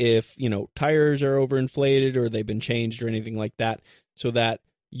 especially if, tires are overinflated or they've been changed or anything like that, so that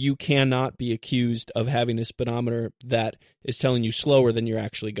you cannot be accused of having a speedometer that is telling you slower than you're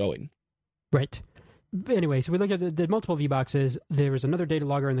actually going. Right. Anyway, so we looked at the multiple V-Boxes. There was another data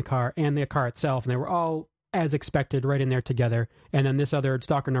logger in the car and the car itself, and they were all as expected right in there together. And then this other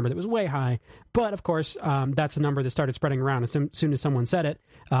Stalker number that was way high. But, of course, that's a number that started spreading around as soon as someone said it.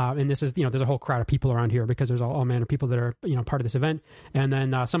 And this is, there's a whole crowd of people around here because there's all manner of people that are, part of this event. And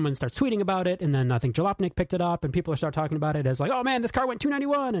then someone starts tweeting about it. And then I think Jalopnik picked it up and people start talking about it as like, oh, man, this car went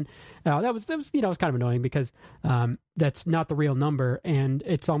 291. And that was it was kind of annoying because that's not the real number. And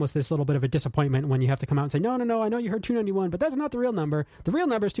it's almost this little bit of a disappointment when you have to come out and say, no, I know you heard 291, but that's not the real number. The real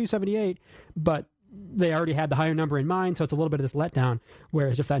number is 278. But they already had the higher number in mind, so it's a little bit of this letdown.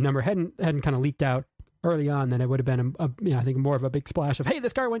 Whereas if that number hadn't kind of leaked out early on, then it would have been I think more of a big splash of, hey,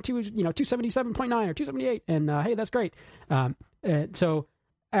 this car went to 277.9 or 278, and hey, that's great. So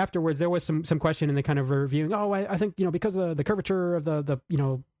afterwards, there was some question, and they kind of were reviewing. Oh, I think because of the curvature of the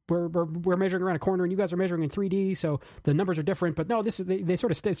we're measuring around a corner, and you guys are measuring in 3D, so the numbers are different. But no, this is they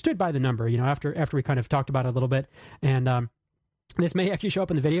sort of stood by the number. After we kind of talked about it a little bit, and this may actually show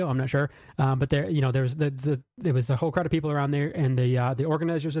up in the video. I'm not sure, but there was there was the whole crowd of people around there, and the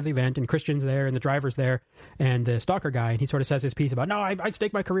organizers of the event, and Christian's there, and the drivers there, and the Stalker guy, and he sort of says his piece about, no, I'd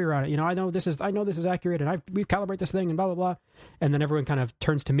stake my career on it. I know this is accurate, and we calibrate this thing, and blah blah blah. And then everyone kind of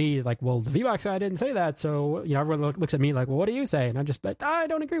turns to me like, well, the V-Box guy didn't say that, so everyone looks at me like, well, what do you say? And I'm just like, I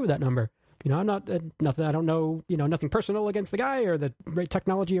don't agree with that number. I'm not nothing. I don't know. Nothing personal against the guy or the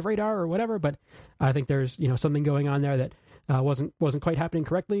technology of radar or whatever. But I think there's something going on there that wasn't quite happening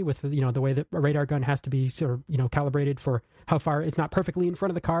correctly with the way that a radar gun has to be sort of calibrated for how far it's not perfectly in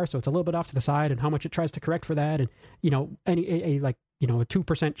front of the car, so it's a little bit off to the side, and how much it tries to correct for that, and a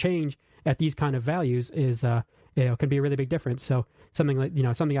 2% change at these kind of values is can be a really big difference. So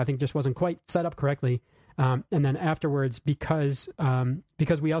something I think just wasn't quite set up correctly. And then afterwards, because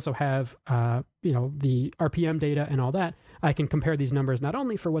we also have the RPM data and all that, I can compare these numbers not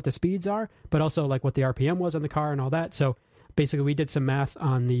only for what the speeds are, but also like what the RPM was on the car and all that. So basically, we did some math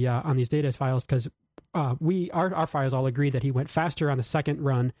on these data files because our files all agree that he went faster on the second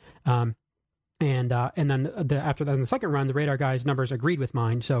run. And then after that, in the second run, the radar guy's numbers agreed with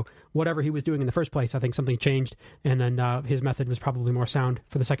mine. So whatever he was doing in the first place, I think something changed, and then his method was probably more sound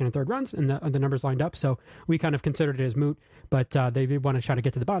for the second and third runs, and the numbers lined up. So we kind of considered it as moot, but they did want to try to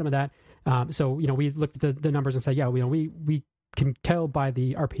get to the bottom of that. So we looked at the numbers and said, yeah, we can tell by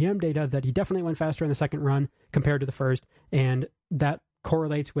the RPM data that he definitely went faster in the second run compared to the first, and that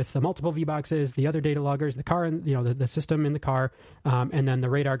correlates with the multiple V-boxes, the other data loggers, the car, and the system in the car, and then the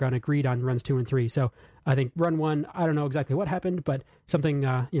radar gun agreed on runs 2 and 3. So I think run 1, I don't know exactly what happened, but something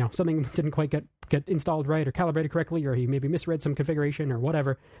something didn't quite get installed right or calibrated correctly, or he maybe misread some configuration or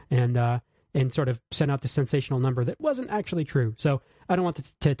whatever, and sort of sent out the sensational number that wasn't actually true. So I don't want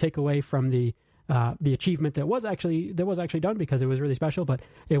to take away from the achievement that was actually done, because it was really special, but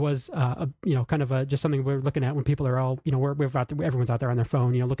it was kind of just something we're looking at when people are all everyone's out there on their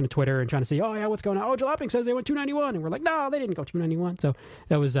phone, looking at Twitter and trying to see, oh yeah, what's going on? Oh, Jalopnik says they went 291, and we're like, no, they didn't go 291. So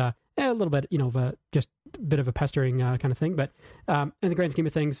that was a little bit of just a bit of a pestering kind of thing, but in the grand scheme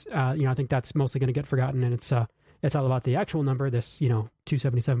of things, I think that's mostly going to get forgotten, and it's all about the actual number, this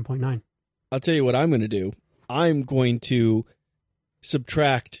 277.9. I'll tell you what I'm going to do. I'm going to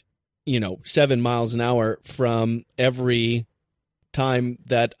subtract 7 miles an hour from every time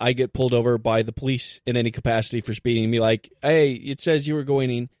that I get pulled over by the police in any capacity for speeding. And be like, hey, it says you were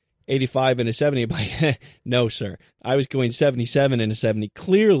going 85 and a 70. Like, no, sir. I was going 77 and a 70.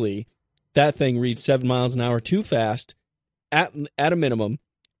 Clearly, that thing reads 7 miles an hour too fast at a minimum.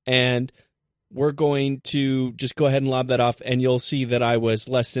 And we're going to just go ahead and lob that off, and you'll see that I was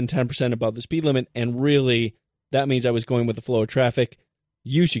less than 10% above the speed limit. And really, that means I was going with the flow of traffic.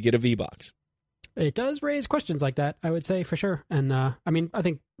 You should get a V-Box. It does raise questions like that, I would say, for sure. And I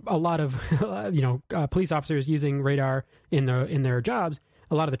think a lot of police officers using radar in their jobs,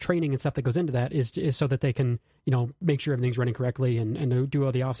 a lot of the training and stuff that goes into that is so that they can make sure everything's running correctly and do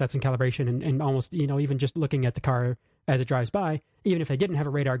all the offsets and calibration and almost even just looking at the car as it drives by, even if they didn't have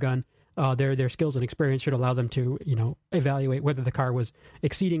a radar gun. Their skills and experience should allow them to, evaluate whether the car was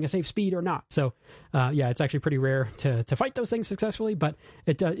exceeding a safe speed or not. So, it's actually pretty rare to fight those things successfully. But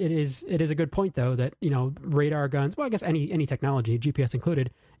it is a good point, though, that radar guns, well, I guess any technology, GPS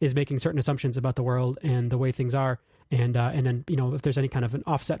included, is making certain assumptions about the world and the way things are. And then if there's any kind of an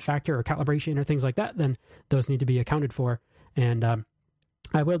offset factor or calibration or things like that, then those need to be accounted for. And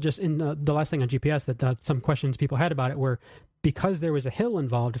I will just, in the last thing on GPS, that some questions people had about it were, because there was a hill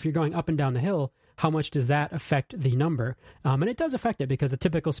involved, if you're going up and down the hill, how much does that affect the number? And it does affect it, because the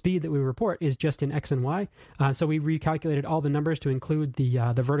typical speed that we report is just in X and Y. So we recalculated all the numbers to include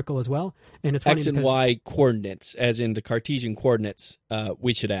the vertical as well. And it's X and Y coordinates, as in the Cartesian coordinates,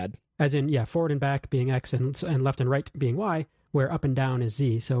 we should add. As in, forward and back being X and left and right being Y, where up and down is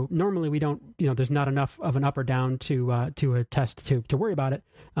Z. So normally we don't, there's not enough of an up or down to a test to worry about it.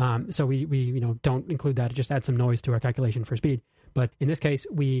 So we don't include that. It just adds some noise to our calculation for speed. But in this case,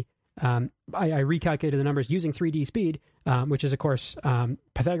 I recalculated the numbers using 3D speed, which is, of course,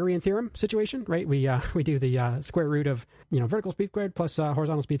 Pythagorean theorem situation, right? We do the square root of vertical speed squared plus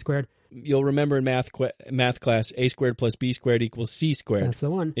horizontal speed squared. You'll remember in math class, a squared plus b squared equals c squared. That's the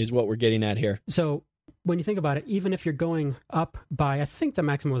one. Is what we're getting at here. So when you think about it, even if you're going up by, I think the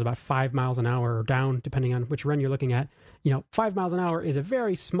maximum was about 5 miles an hour, or down, depending on which run you're looking at, 5 miles an hour is a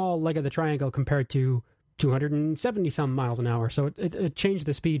very small leg of the triangle compared to 270 some miles an hour. So it changed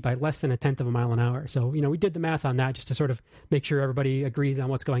the speed by less than a tenth of a mile an hour. So, we did the math on that just to sort of make sure everybody agrees on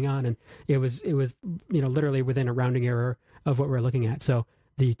what's going on. And it was literally within a rounding error of what we're looking at. So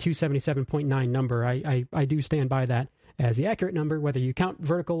the 277.9 number, I do stand by that as the accurate number, whether you count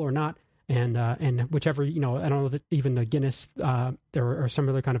vertical or not. And whichever, I don't know that even the Guinness or some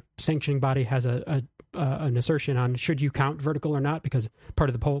other kind of sanctioning body has an assertion on should you count vertical or not, because part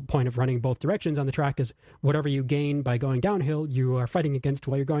of the point of running both directions on the track is whatever you gain by going downhill, you are fighting against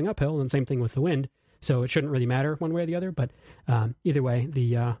while you're going uphill, and same thing with the wind. So it shouldn't really matter one way or the other. But either way,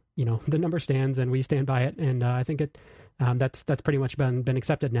 the number stands, and we stand by it, and I think that's pretty much been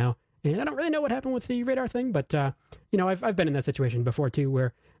accepted now. And I don't really know what happened with the radar thing, but I've been in that situation before too,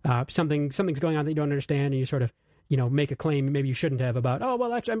 where something's going on that you don't understand, and you sort of make a claim maybe you shouldn't have about, oh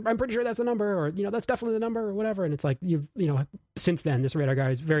well, actually I'm pretty sure that's the number, or that's definitely the number, or whatever. And it's like since then this radar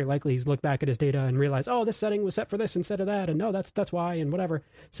guy is very likely he's looked back at his data and realized, oh, this setting was set for this instead of that, and no, that's why, and whatever.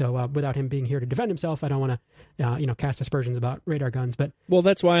 So without him being here to defend himself, I don't want to cast aspersions about radar guns. But well,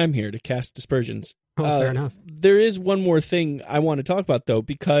 that's why I'm here, to cast aspersions. Fair enough. There is one more thing I want to talk about, though,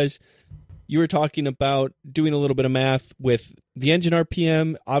 because you were talking about doing a little bit of math with the engine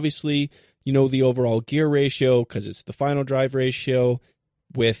RPM. Obviously, the overall gear ratio, because it's the final drive ratio,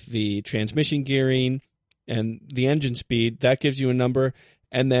 with the transmission gearing and the engine speed. That gives you a number.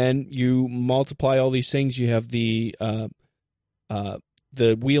 And then you multiply all these things. You have the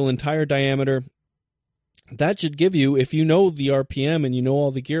wheel and tire diameter. That should give you, if you know the RPM and you know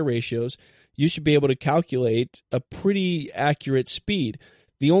all the gear ratios, you should be able to calculate a pretty accurate speed.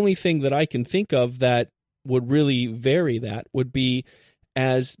 The only thing that I can think of that would really vary that would be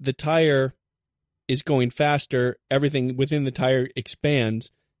as the tire is going faster, everything within the tire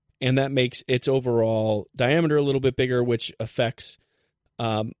expands, and that makes its overall diameter a little bit bigger, which affects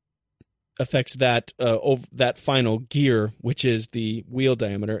that final gear, which is the wheel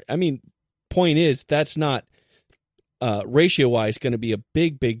diameter. I mean, point is, that's not ratio-wise going to be a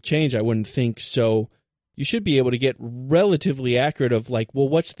big change, I wouldn't think. So you should be able to get relatively accurate of like, well,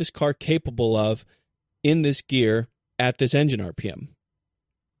 what's this car capable of in this gear at this engine RPM?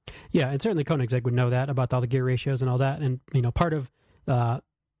 Yeah, and certainly Koenigsegg would know that about all the gear ratios and all that. And, part of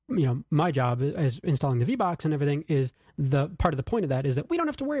my job as installing the V-Box and everything is part of the point of that is that we don't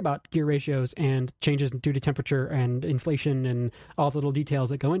have to worry about gear ratios and changes due to temperature and inflation and all the little details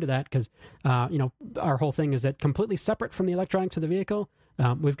that go into that because, our whole thing is that completely separate from the electronics of the vehicle.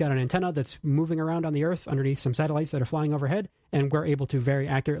 We've got an antenna that's moving around on the Earth underneath some satellites that are flying overhead, and we're able to very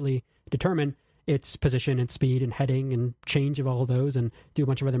accurately determine its position and speed and heading and change of all of those and do a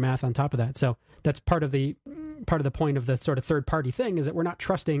bunch of other math on top of that. So that's part of the point of the sort of third party thing is that we're not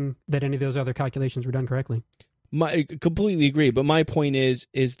trusting that any of those other calculations were done correctly. I completely agree, but my point is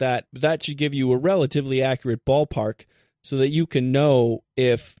that should give you a relatively accurate ballpark so that you can know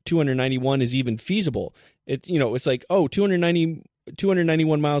if 291 is even feasible. It's it's like,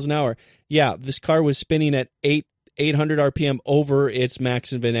 291 miles an hour. Yeah, this car was spinning at 800 RPM over its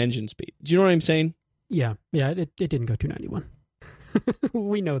maximum engine speed. Do you know what I'm saying? Yeah, it didn't go 291.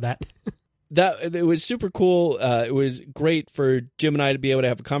 We know that. That it was super cool. It was great for Jim and I to be able to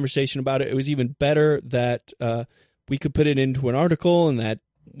have a conversation about it. It was even better that we could put it into an article and that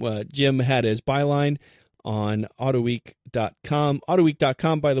Jim had his byline on Autoweek.com.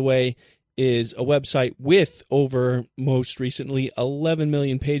 Autoweek.com, by the way, is a website with over, most recently, 11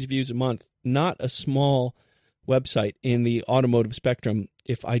 million page views a month. Not a small website in the automotive spectrum,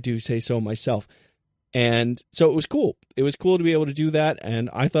 if I do say so myself. And so it was cool. It was cool to be able to do that, and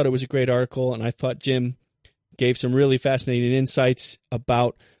I thought it was a great article, and I thought Jim gave some really fascinating insights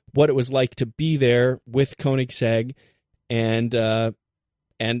about what it was like to be there with Koenigsegg and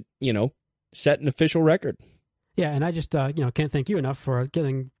set an official record. Yeah, and I just can't thank you enough for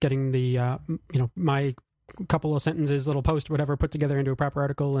getting the my couple of sentences, little post, whatever, put together into a proper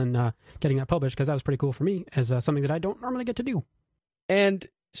article and getting that published, because that was pretty cool for me as something that I don't normally get to do. And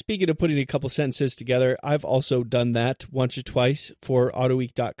speaking of putting a couple sentences together, I've also done that once or twice for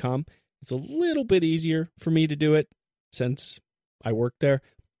Autoweek.com. It's a little bit easier for me to do it since I work there,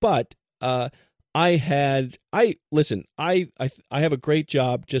 but I have a great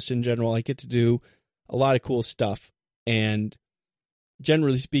job just in general. I get to do a lot of cool stuff, and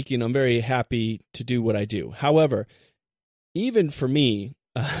generally speaking, I'm very happy to do what I do. However, even for me,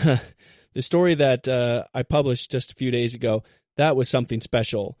 the story that I published just a few days ago, that was something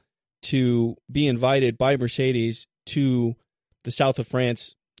special, to be invited by Mercedes to the south of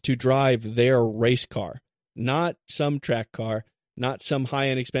France to drive their race car, not some track car, not some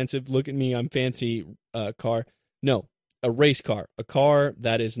high-end expensive, look at me, I'm fancy car. No, a race car, a car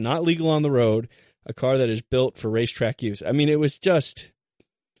that is not legal on the road, a car that is built for racetrack use. I mean, it was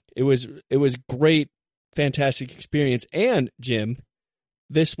great, fantastic experience. And Jim,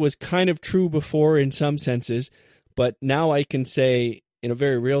 this was kind of true before in some senses, but now I can say in a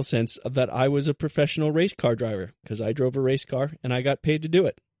very real sense that I was a professional race car driver because I drove a race car and I got paid to do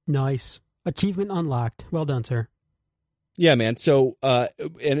it. Nice. Achievement unlocked. Well done, sir. Yeah, man. So,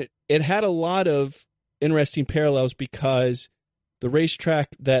 and it had a lot of interesting parallels because the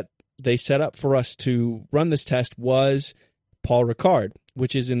racetrack that they set up for us to run this test was Paul Ricard,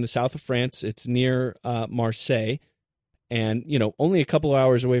 which is in the south of France. It's near Marseille, and only a couple of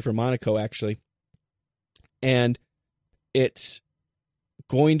hours away from Monaco, actually. And it's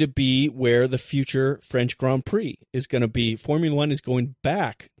going to be where the future French Grand Prix is going to be. Formula One is going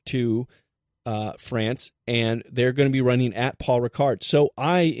back to France, and they're going to be running at Paul Ricard. So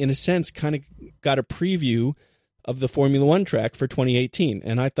I, in a sense, kind of got a preview of the Formula One track for 2018,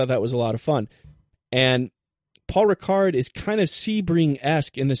 and I thought that was a lot of fun. And Paul Ricard is kind of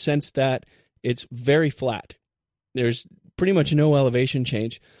Sebring-esque in the sense that it's very flat. There's pretty much no elevation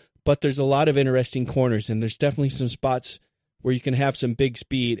change, but there's a lot of interesting corners, and there's definitely some spots where you can have some big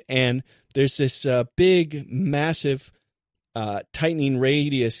speed. And there's this big, massive, tightening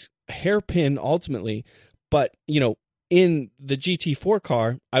radius, hairpin ultimately. But, in the GT4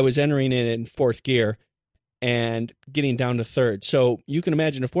 car, I was entering it in fourth gear and getting down to third. So you can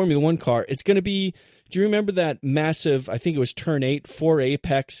imagine a Formula One car. It's going to be, do you remember that massive, I think it was turn 8, 4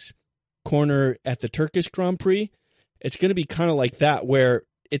 apex corner at the Turkish Grand Prix? It's going to be kind of like that, where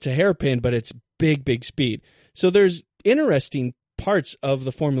it's a hairpin, but it's big, big speed. So there's interesting parts of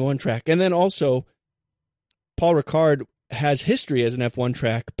the Formula One track. And then also, Paul Ricard has history as an F1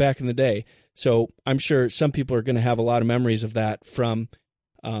 track back in the day. So I'm sure some people are going to have a lot of memories of that from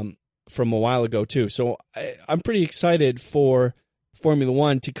a while ago too. So I'm pretty excited for Formula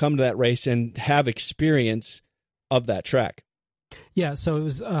One to come to that race and have experience of that track. Yeah, so it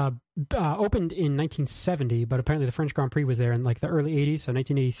was opened in 1970, but apparently the French Grand Prix was there in like the early 80s, so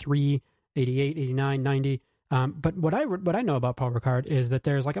 1983, 88, 89, 90. But what I know about Paul Ricard is that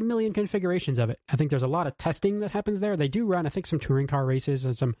there's like a million configurations of it. I think there's a lot of testing that happens there. They do run, I think, some touring car races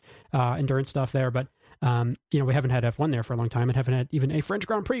and some endurance stuff there, but we haven't had F1 there for a long time and haven't had even a French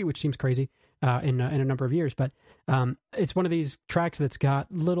Grand Prix, which seems crazy in a number of years. But it's one of these tracks that's got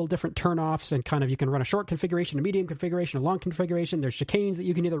little different turnoffs and kind of you can run a short configuration, a medium configuration, a long configuration. There's chicanes that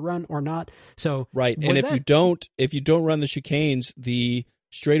you can either run or not. So right, and if you don't run the chicanes, the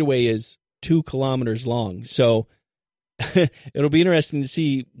straightaway is 2 kilometers long. So it'll be interesting to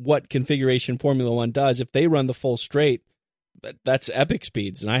see what configuration Formula One does. If they run the full straight, that's epic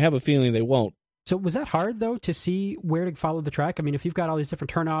speeds, and I have a feeling they won't. So was that hard, though, to see where to follow the track? I mean, if you've got all these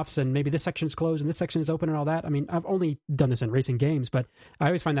different turnoffs and maybe this section's closed and this section is open and all that, I mean, I've only done this in racing games, but I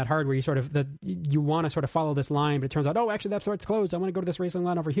always find that hard where you want to sort of follow this line, but it turns out, oh, actually, that's where it's closed. I want to go to this racing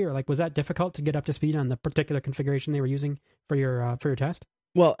line over here. Like, was that difficult to get up to speed on the particular configuration they were using for your test?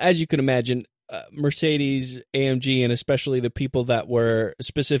 Well, as you can imagine, Mercedes, AMG, and especially the people that were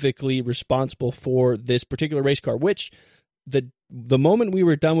specifically responsible for this particular race car, which the moment we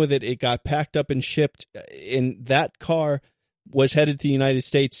were done with it, it got packed up and shipped. And that car was headed to the United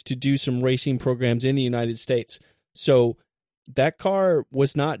States to do some racing programs in the United States. So that car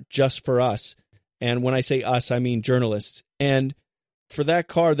was not just for us. And when I say us, I mean journalists. And for that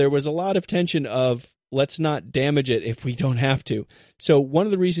car, there was a lot of tension of, let's not damage it if we don't have to. So one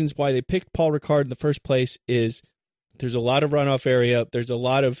of the reasons why they picked Paul Ricard in the first place is there's a lot of runoff area. There's a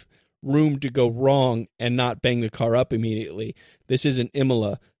lot of room to go wrong and not bang the car up immediately. This isn't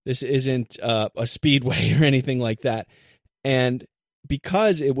Imola. This isn't a speedway or anything like that. And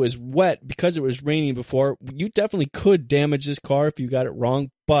because it was wet, because it was raining before, you definitely could damage this car if you got it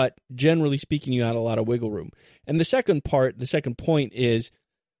wrong. But generally speaking, you had a lot of wiggle room. And the second point is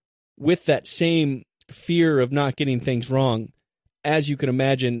with that same fear of not getting things wrong, as you can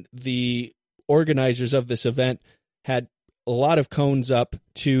imagine, the organizers of this event had a lot of cones up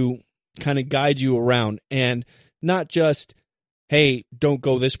to kind of guide you around, and not just, hey, don't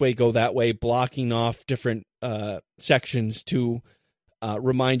go this way, go that way, blocking off different sections to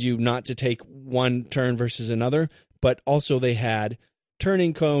remind you not to take one turn versus another, but also they had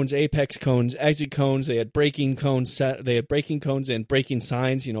turning cones, apex cones, exit cones, they had braking cones, and braking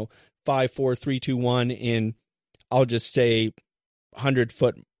signs, 5, 4, 3, 2, 1 in, I'll just say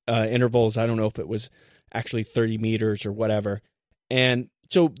 100-foot intervals. I don't know if it was actually 30 meters or whatever. And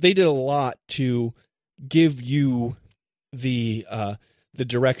so they did a lot to give you the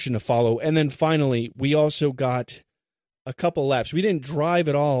direction to follow. And then finally, we also got a couple laps. We didn't drive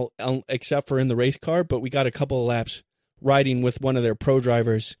at all except for in the race car, but we got a couple of laps riding with one of their pro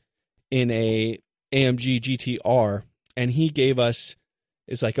drivers in a AMG GTR. And he gave us,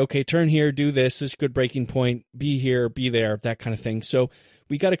 it's like, okay, turn here, do this is a good braking point, be here, be there, that kind of thing. So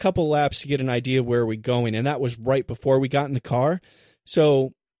we got a couple laps to get an idea of where we're going, and that was right before we got in the car.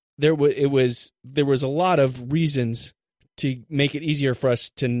 So there was a lot of reasons to make it easier for us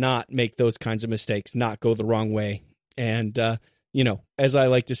to not make those kinds of mistakes, not go the wrong way. And as I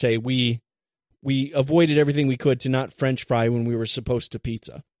like to say, we avoided everything we could to not French fry when we were supposed to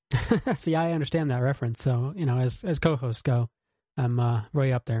pizza. See, I understand that reference. So as co-hosts go, I'm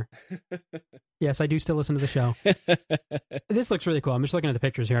way up there. Yes, I do still listen to the show. This looks really cool. I'm just looking at the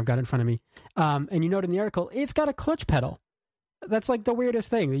pictures here. I've got it in front of me. And you note in the article, it's got a clutch pedal. That's like the weirdest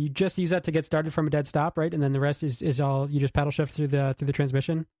thing. You just use that to get started from a dead stop, right? And then the rest is all you just paddle shift through the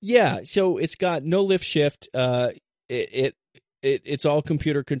transmission. Yeah. So it's got no lift shift. It's all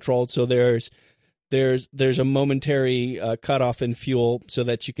computer controlled. So there's a momentary cutoff in fuel so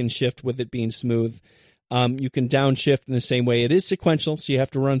that you can shift with it being smooth. You can downshift in the same way. It is sequential, so you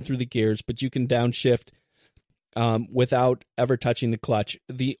have to run through the gears, but you can downshift without ever touching the clutch.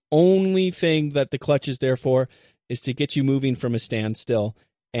 The only thing that the clutch is there for is to get you moving from a standstill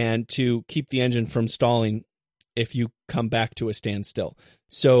and to keep the engine from stalling if you come back to a standstill.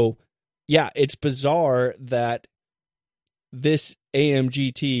 So, yeah, it's bizarre that this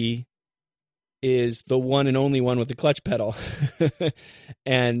AMGT is the one and only one with the clutch pedal.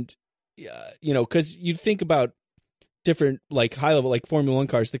 And because you think about different, like high level, like Formula One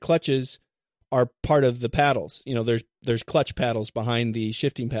cars, the clutches are part of the paddles. There's clutch paddles behind the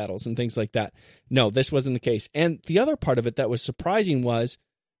shifting paddles and things like that. No, this wasn't the case. And the other part of it that was surprising was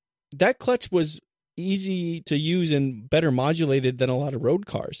that clutch was easy to use and better modulated than a lot of road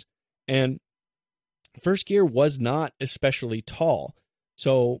cars. And first gear was not especially tall.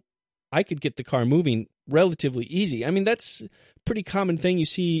 So I could get the car moving relatively easy. I mean, that's a pretty common thing you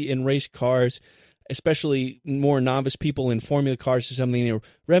see in race cars, especially more novice people in formula cars or something. You know,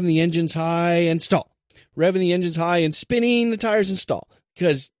 revving the engines high and stall. Revving the engines high and spinning the tires and stall.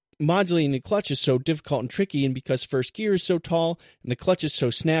 Because modulating the clutch is so difficult and tricky, and because first gear is so tall and the clutch is so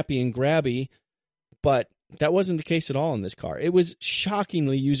snappy and grabby. But that wasn't the case at all in this car. It was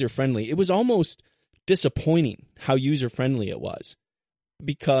shockingly user-friendly. It was almost disappointing how user-friendly it was,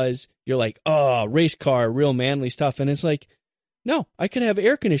 because you're like, oh, race car, real manly stuff. And it's like, no, I could have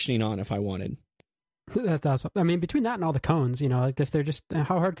air conditioning on if I wanted. That's awesome. I mean, between that and all the cones, I guess they're just,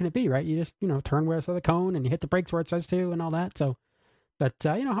 how hard can it be, right? You just, turn where it's the cone and you hit the brakes where it says to and all that. So, but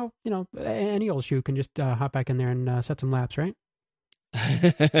any old shoe can just hop back in there and set some laps, right?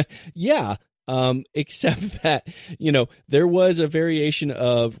 Yeah. Except that, there was a variation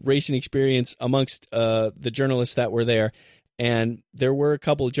of racing experience amongst the journalists that were there. And there were a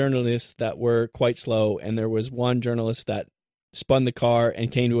couple of journalists that were quite slow. And there was one journalist that spun the car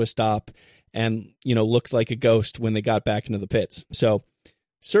and came to a stop and, looked like a ghost when they got back into the pits. So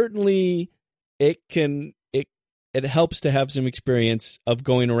certainly it helps to have some experience of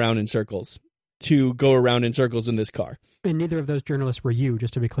going around in circles, to go around in circles in this car. And neither of those journalists were you,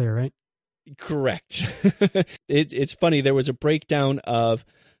 just to be clear, right? Correct. It's funny. There was a breakdown of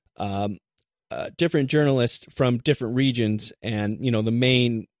different journalists from different regions, and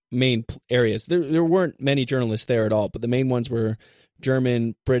the main areas. There weren't many journalists there at all, but the main ones were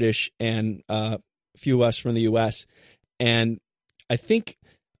German, British, and a few of us from the U.S. And I think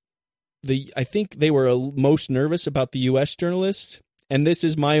they were most nervous about the U.S. journalists, and this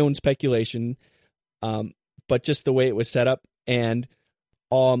is my own speculation, but just the way it was set up. And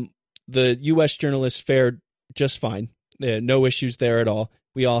the U.S. journalists fared just fine. No issues there at all.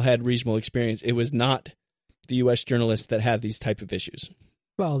 We all had reasonable experience. It was not the U.S. journalists that had these type of issues.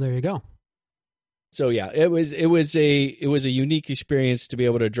 Well, there you go. So yeah, it was a unique experience to be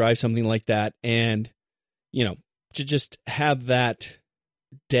able to drive something like that, and to just have that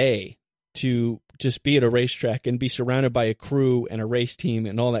day to just be at a racetrack and be surrounded by a crew and a race team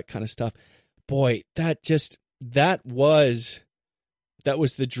and all that kind of stuff. Boy, that was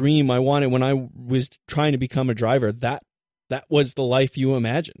the dream I wanted when I was trying to become a driver. That was the life you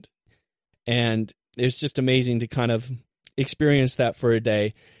imagined. And it's just amazing to kind of experience that for a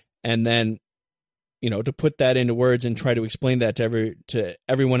day, and then, to put that into words and try to explain that to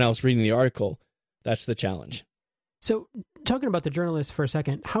everyone else reading the article. That's the challenge. So talking about the journalists for a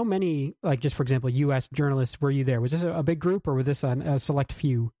second, how many, like just for example, U.S. journalists were you there? Was this a big group, or was this a select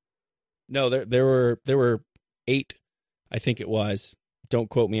few? No, there were 8, I think it was. Don't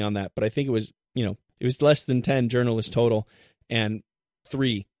quote me on that, but I think it was, it was less than 10 journalists total, and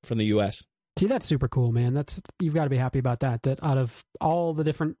 3 from the U.S. See, that's super cool, man. You've got to be happy about that. That out of all the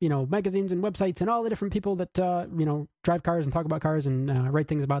different, magazines and websites and all the different people that, drive cars and talk about cars and write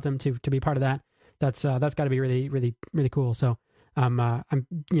things about them, to be part of that, that's got to be really, really, really cool. So, I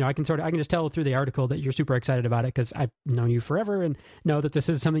can just tell through the article that you're super excited about it, because I've known you forever and know that this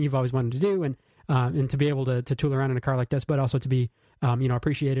is something you've always wanted to do, and to be able to tool around in a car like this, but also to be,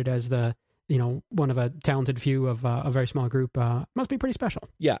 appreciated as the, one of a talented few of a very small group, must be pretty special.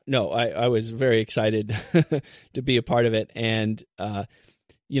 Yeah, no, I was very excited to be a part of it. And, I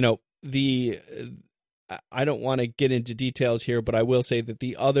don't want to get into details here, but I will say that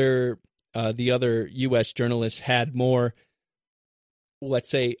the other U.S. journalists had more, let's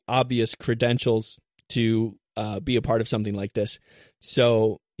say, obvious credentials to be a part of something like this.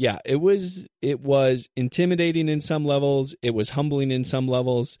 So yeah, it was intimidating in some levels. It was humbling in some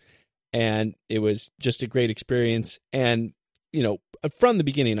levels. And it was just a great experience. And, from the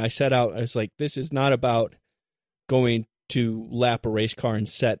beginning, I set out, I was like, this is not about going to lap a race car and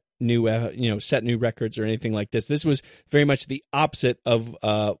set new records or anything like this. This was very much the opposite of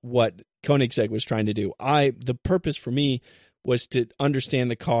what Koenigsegg was trying to do. The purpose for me was to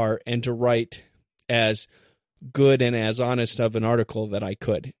understand the car and to write as good and as honest of an article that I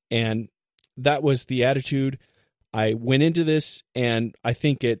could. And that was the attitude I went into this, and I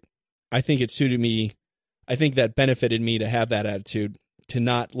think it suited me. I think that benefited me to have that attitude, to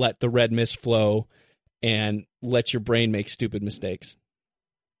not let the red mist flow and let your brain make stupid mistakes.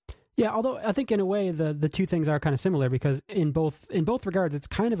 Yeah, although I think in a way the two things are kind of similar, because in both regards it's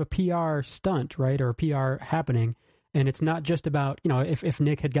kind of a PR stunt, right, or a PR happening, and it's not just about, if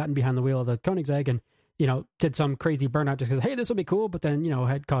Nick had gotten behind the wheel of the Koenigsegg and did some crazy burnout just because, hey, this will be cool, but then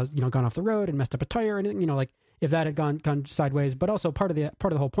had caused gone off the road and messed up a tire, and if that had gone sideways. But also part of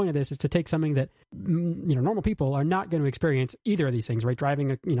the whole point of this is to take something that normal people are not going to experience either of these things, right?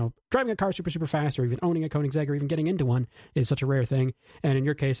 Driving a car super fast, or even owning a Koenigsegg, or even getting into one is such a rare thing. And in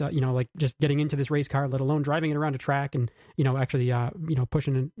your case, like just getting into this race car, let alone driving it around a track and actually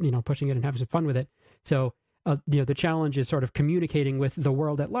pushing it and having some fun with it. So the challenge is sort of communicating with the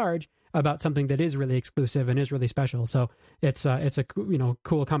world at large about something that is really exclusive and is really special. So it's a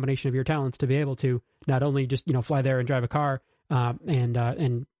cool combination of your talents to be able to not only just fly there and drive a car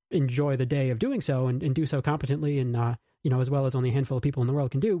and enjoy the day of doing so and do so competently and as well as only a handful of people in the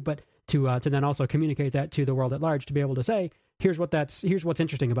world can do, but to then also communicate that to the world at large, to be able to say, here's what's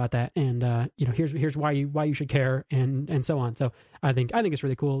interesting about that, and here's why you should care, and so on. So I think it's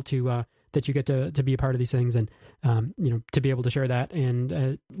really cool to that you get to be a part of these things, and to be able to share that,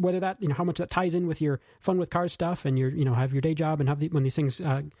 and whether that how much that ties in with your fun with cars stuff and your have your day job and when these things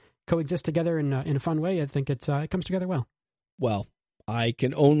coexist together in a fun way. I think it comes together well. Well, I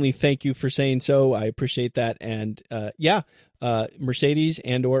can only thank you for saying so. I appreciate that. And Mercedes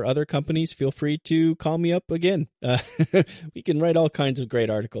and or other companies, feel free to call me up again. We can write all kinds of great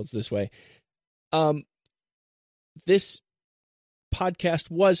articles this way. This podcast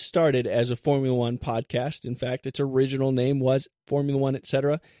was started as a Formula One podcast. In fact, its original name was Formula One,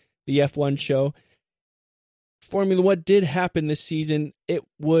 etc., the F1 show. Formula One did happen this season. It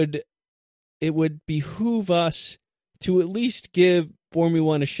would behoove us to at least give Formula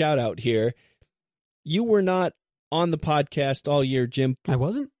One a shout out here. You were not on the podcast all year, Jim. I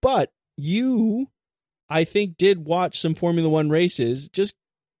wasn't. But you, I think, did watch some Formula One races. Just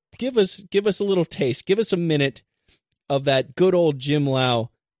give us a little taste. Give us a minute of that good old Jim Lau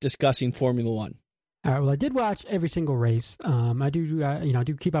discussing Formula One. All right. Well, I did watch every single race. I do, I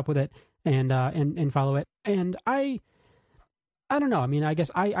do keep up with it and follow it. And I don't know. I mean, I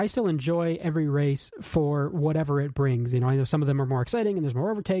guess I still enjoy every race for whatever it brings. I know some of them are more exciting and there's more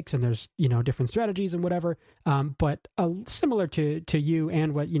overtakes and there's, different strategies and whatever. But similar to you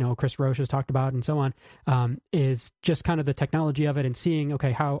and what, Chris Roche has talked about and so on, is just kind of the technology of it and seeing,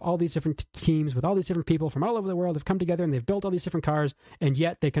 okay, how all these different teams with all these different people from all over the world have come together and they've built all these different cars, and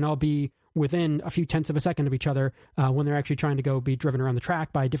yet they can all be within a few tenths of a second of each other when they're actually trying to go be driven around the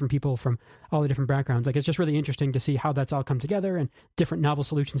track by different people from all the different backgrounds. Like, it's just really interesting to see how that's all come together and different novel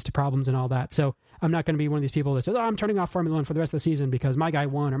solutions to problems and all that. So I'm not going to be one of these people that says, I'm turning off Formula One for the rest of the season because my guy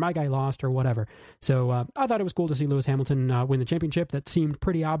won or my guy lost or whatever. So I thought it was cool to see Lewis Hamilton win the championship. That seemed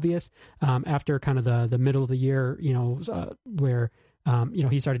pretty obvious after kind of the middle of the year, where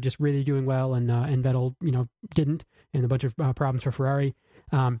he started just really doing well and Vettel, didn't, and a bunch of problems for Ferrari.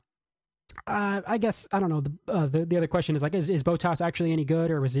 I guess, I don't know, the other question is, like, is Bottas actually any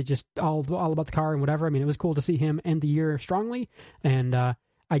good, or was it just all about the car and whatever? I mean, it was cool to see him end the year strongly, and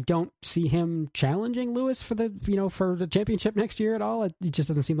I don't see him challenging Lewis for the championship next year at all. It just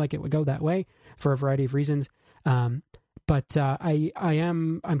doesn't seem like it would go that way for a variety of reasons. But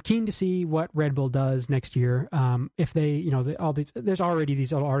I'm keen to see what Red Bull does next year. If they, there's already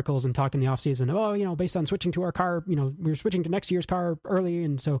these little articles and talk in the off season of, based on switching to our car, we're switching to next year's car early,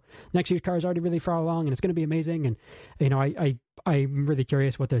 and so next year's car is already really far along, and it's going to be amazing. And I'm really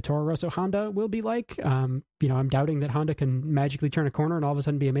curious what the Toro Rosso Honda will be like. I'm doubting that Honda can magically turn a corner and all of a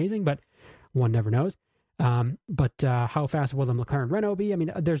sudden be amazing, but one never knows. But how fast will the McLaren Renault be? I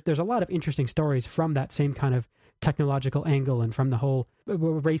mean, there's a lot of interesting stories from that same kind of technological angle, and from the whole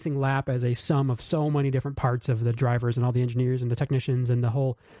racing lap as a sum of so many different parts of the drivers and all the engineers and the technicians and the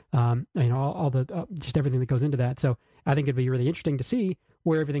whole, all the just everything that goes into that. So I think it'd be really interesting to see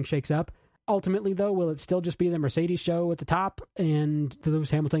where everything shakes up. Ultimately, though, will it still just be the Mercedes show at the top and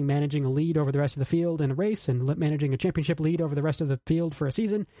Lewis Hamilton managing a lead over the rest of the field in a race and managing a championship lead over the rest of the field for a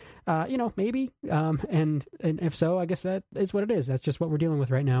season? Maybe. And if so, I guess that is what it is. That's just what we're dealing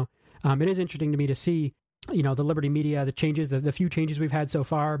with right now. It is interesting to me to see, the Liberty Media, the changes, the few changes we've had so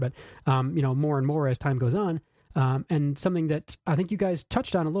far, but, more and more as time goes on. And something that I think you guys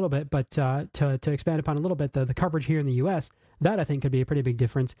touched on a little bit, but to expand upon a little bit, the coverage here in the U.S., that I think could be a pretty big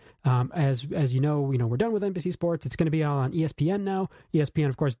difference. As we're done with NBC Sports. It's going to be all on ESPN now. ESPN,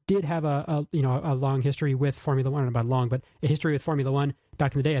 of course, did have a long history with Formula One, not about long, but a history with Formula One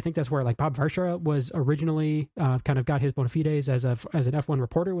back in the day. I think that's where, like, Bob Varsha was originally kind of got his bona fides as an F1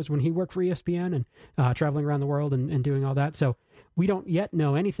 reporter, was when he worked for ESPN and traveling around the world and doing all that. So we don't yet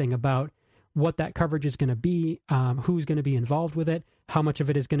know anything about what that coverage is going to be, who's going to be involved with it, how much of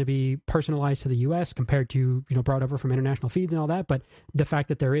it is going to be personalized to the U.S. compared to, brought over from international feeds and all that. But the fact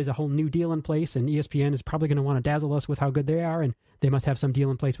that there is a whole new deal in place, and ESPN is probably going to want to dazzle us with how good they are, and they must have some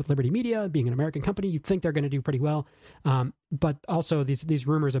deal in place with Liberty Media, being an American company. You'd think they're going to do pretty well. But also these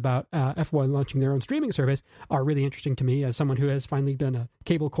rumors about F1 launching their own streaming service are really interesting to me as someone who has finally been a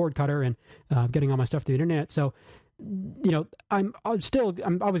cable cord cutter and getting all my stuff through the internet. So, I'm always going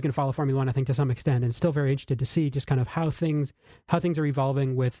to follow Formula One, I think, to some extent, and still very interested to see just kind of how things are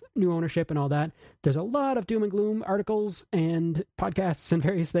evolving with new ownership and all that. There's a lot of doom and gloom articles and podcasts and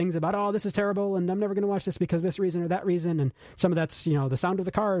various things about, oh, this is terrible, and I'm never going to watch this because this reason or that reason, and some of that's, the sound of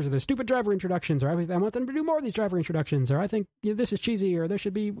the cars, or the stupid driver introductions, or I want them to do more of these driver introductions, or I think this is cheesy, or there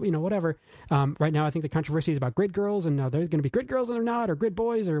should be, whatever. Right now, I think the controversy is about grid girls, and there's going to be grid girls and they're not, or grid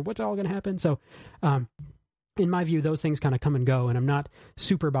boys, or what's all going to happen. So, in my view, those things kind of come and go, and I'm not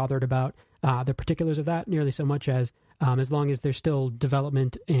super bothered about the particulars of that nearly so much as long as there's still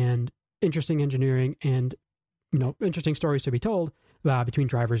development and interesting engineering and, interesting stories to be told between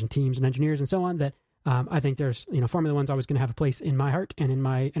drivers and teams and engineers and so on, that I think there's, Formula One's always going to have a place in my heart and in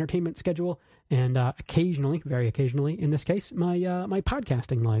my entertainment schedule, and occasionally, very occasionally, in this case, my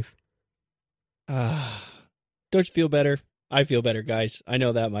podcasting life. Don't you feel better? I feel better, guys. I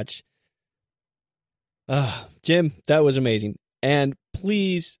know that much. Jim, that was amazing. And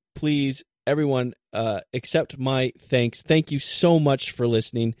please, everyone, accept my thanks. Thank you so much for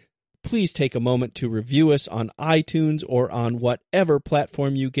listening. Please take a moment to review us on iTunes or on whatever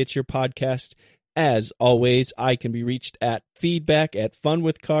platform you get your podcast. As always, I can be reached at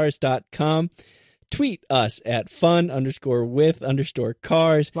feedback@funwithcars.com. Tweet us at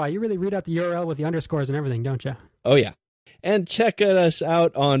fun_with_cars. Wow, you really read out the URL with the underscores and everything, don't you? Oh, yeah. And check us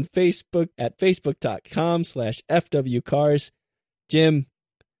out on Facebook at facebook.com/FWCars. Jim,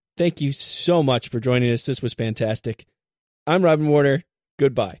 thank you so much for joining us. This was fantastic. I'm Robin Warner.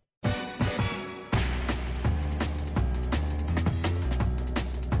 Goodbye.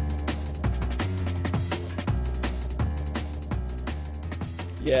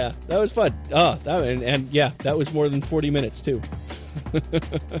 Yeah, that was fun. And that was more than 40 minutes, too.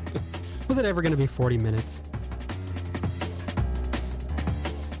 Was it ever going to be 40 minutes?